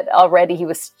 that already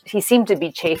he seemed to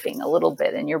be chafing a little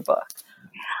bit in your book.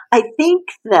 I think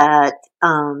that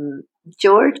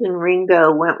George and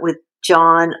Ringo went with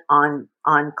John on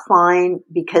Klein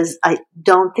because I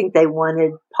don't think they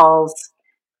wanted Paul's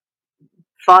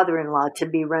father-in-law to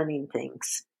be running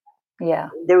things. Yeah.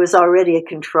 There was already a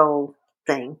control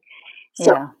thing.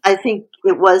 So I think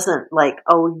it wasn't like,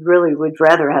 we really would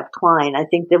rather have Klein. I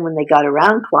think then when they got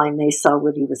around Klein, they saw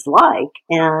what he was like.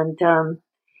 And,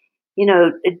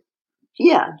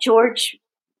 George,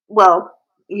 well,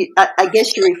 I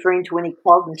guess you're referring to when he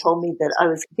called and told me that I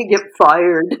was going to get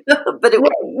fired, but it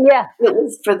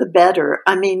was for the better.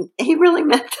 I mean, he really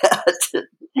meant that.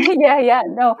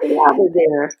 No.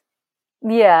 There.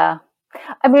 Yeah.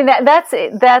 I mean, that's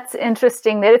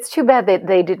interesting. That it's too bad that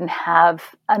they didn't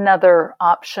have another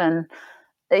option,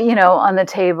 on the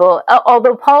table.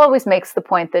 Although Paul always makes the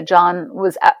point that John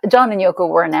and Yoko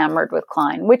were enamored with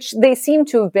Klein, which they seem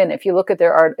to have been. If you look at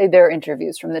their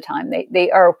interviews from the time,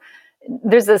 they are.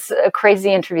 There's this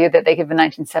crazy interview that they give in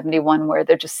 1971 where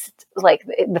they're just like,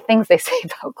 the things they say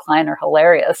about Klein are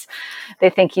hilarious. They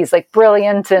think he's like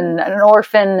brilliant and an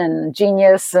orphan and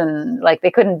genius, and like they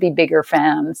couldn't be bigger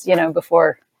fans,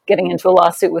 before getting into a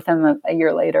lawsuit with him a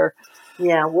year later.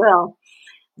 Yeah, well,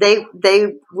 they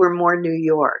were more New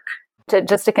York.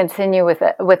 Just to continue with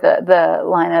the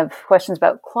line of questions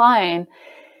about Klein,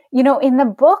 in the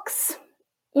books.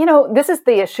 This is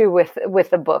the issue with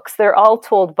the books. They're all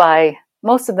told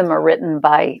most of them are written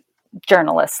by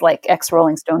journalists, like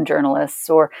ex-Rolling Stone journalists,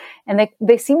 and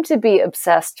they seem to be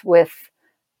obsessed with,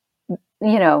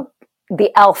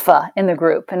 the alpha in the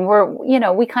group. And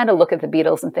we kind of look at the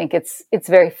Beatles and think it's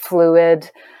very fluid.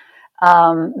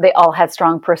 They all had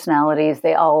strong personalities.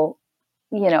 They all,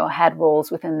 had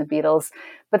roles within the Beatles.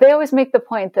 But they always make the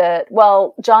point that,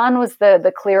 well, John was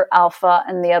the clear alpha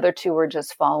and the other two were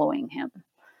just following him.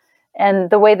 And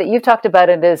the way that you've talked about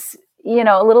it is,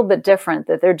 a little bit different,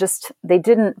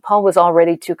 that Paul was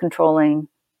already too controlling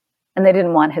and they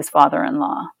didn't want his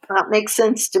father-in-law. That makes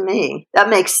sense to me. That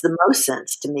makes the most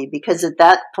sense to me because at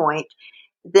that point,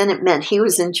 then it meant he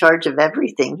was in charge of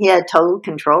everything. He had total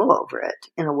control over it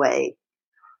in a way.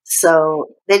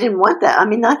 So they didn't want that. I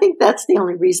mean, I think that's the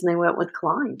only reason they went with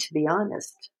Klein, to be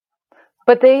honest.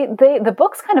 But the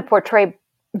books kind of portray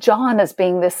John as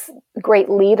being this great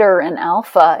leader and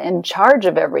alpha in charge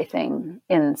of everything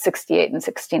in 68 and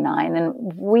 69.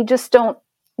 And we just don't,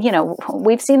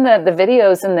 we've seen the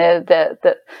videos and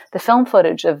the film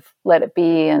footage of Let It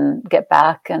Be and Get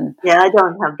Back. And yeah, I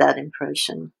don't have that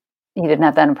impression. You didn't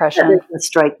have that impression? That doesn't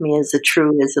strike me as a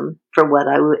truism for what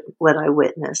I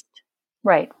witnessed.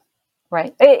 Right.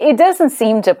 Right. It doesn't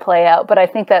seem to play out, but I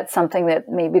think that's something that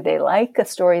maybe they like, a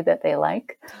story that they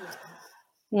like.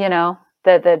 You know,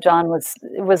 that John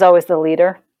was always the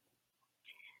leader.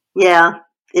 Yeah,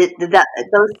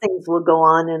 those things will go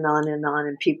on and on and on,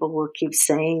 and people will keep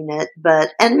saying it.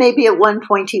 And maybe at one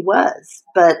point he was,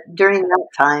 but during that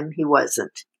time he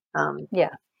wasn't.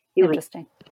 Yeah, he was. interesting.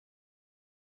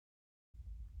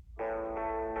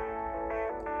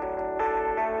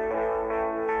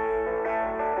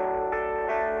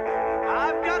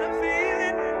 I've got a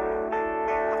feeling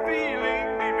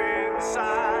deep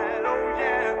inside. Oh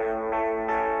yeah,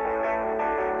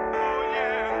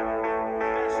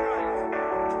 that's right.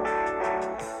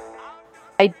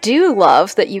 I do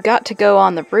love that you got to go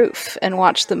on the roof and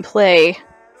watch them play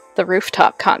the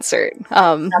rooftop concert.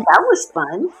 Now, that was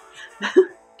fun.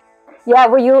 Yeah,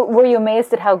 were you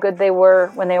amazed at how good they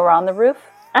were when they were on the roof?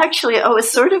 Actually, I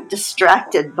was sort of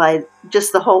distracted by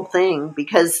just the whole thing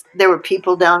because there were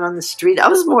people down on the street. I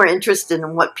was more interested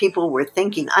in what people were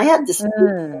thinking. I had this.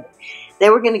 They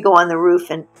were going to go on the roof,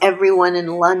 and everyone in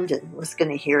London was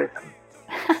going to hear them.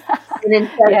 And in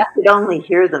fact, you could only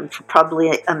hear them for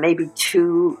probably maybe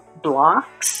 2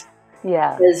 blocks.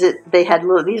 Yeah, because they had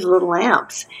these little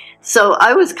amps. So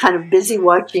I was kind of busy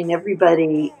watching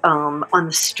everybody on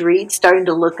the street, starting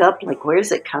to look up, like,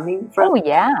 where's it coming from? Oh,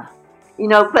 yeah. You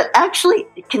know, but actually,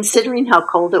 considering how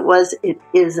cold it was, it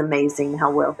is amazing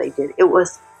how well they did. It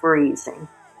was freezing.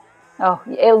 Oh,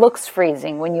 it looks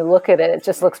freezing. When you look at it, it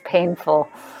just looks painful.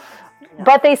 Yeah.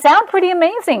 But they sound pretty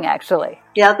amazing, actually.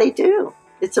 Yeah, they do.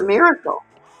 It's a miracle.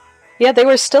 Yeah, they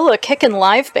were still a kickin'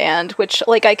 live band, which,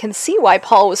 like, I can see why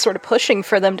Paul was sort of pushing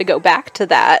for them to go back to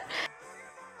that.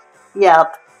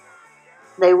 Yep.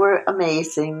 They were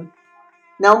amazing.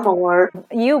 No more.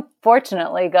 You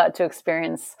fortunately got to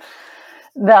experience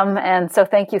them, and so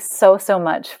thank you so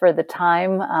much for the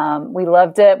time. We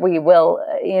loved it. We will,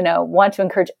 want to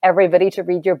encourage everybody to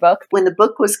read your book. When the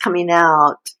book was coming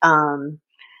out,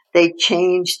 they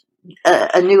changed.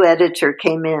 A new editor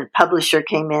came in, publisher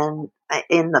came in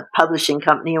the publishing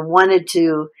company, and wanted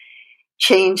to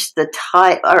change the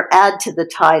title or add to the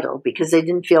title because they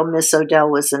didn't feel Miss O'Dell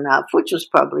was enough, which was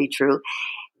probably true.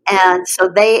 And so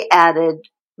they added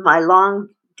my long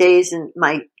days and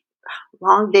long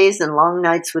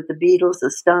nights with the Beatles,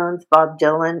 the Stones, Bob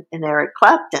Dylan, and Eric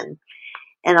Clapton.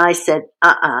 And I said,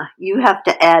 you have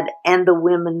to add, and the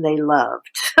women they loved.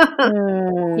 Because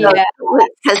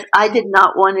I did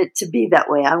not want it to be that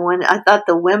way. I thought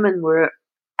the women were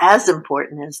as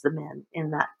important as the men in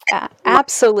that. Yeah,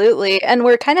 absolutely. And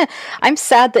I'm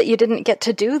sad that you didn't get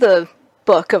to do the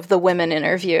book of the women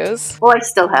interviews. Well, I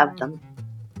still have them.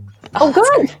 Oh,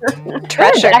 good.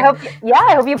 Treasure. Good. I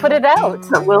hope you put it out.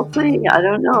 We'll see. I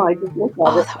don't know. I just look at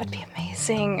it. That would be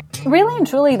amazing. Really and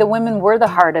truly, the women were the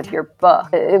heart of your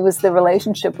book. It was the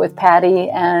relationship with Patty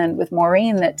and with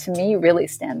Maureen that, to me, really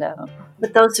stand out.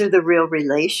 But those are the real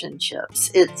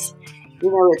relationships. It's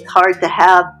hard to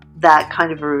have that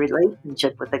kind of a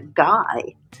relationship with a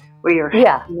guy where you're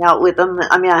hanging out with them.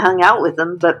 I mean, I hung out with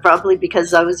them, but probably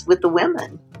because I was with the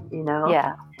women,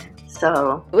 Yeah.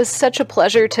 So it was such a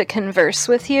pleasure to converse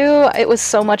with you. It was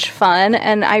so much fun,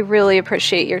 and I really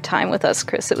appreciate your time with us,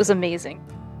 Chris. It was amazing.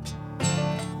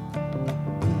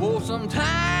 Well, sometimes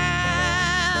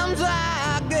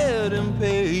I get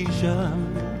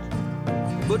impatient,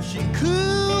 but she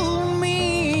cooled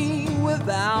me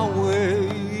without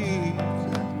weight,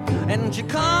 and she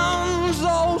comes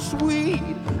so sweet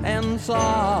and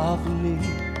softly,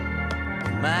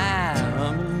 my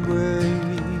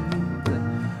hummingbird.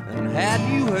 Had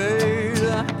you heard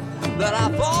that I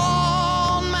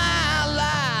thought my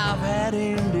life had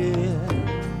ended,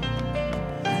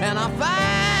 and I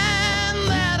find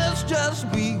that it's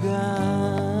just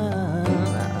begun,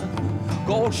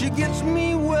 'cause she gets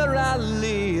me where I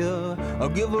live, I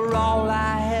give her all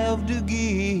I have to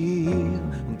give.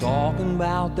 I'm talking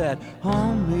about that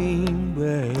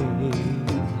hummingbird.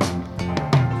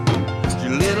 She's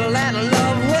little and I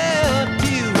love her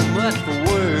too much for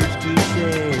words to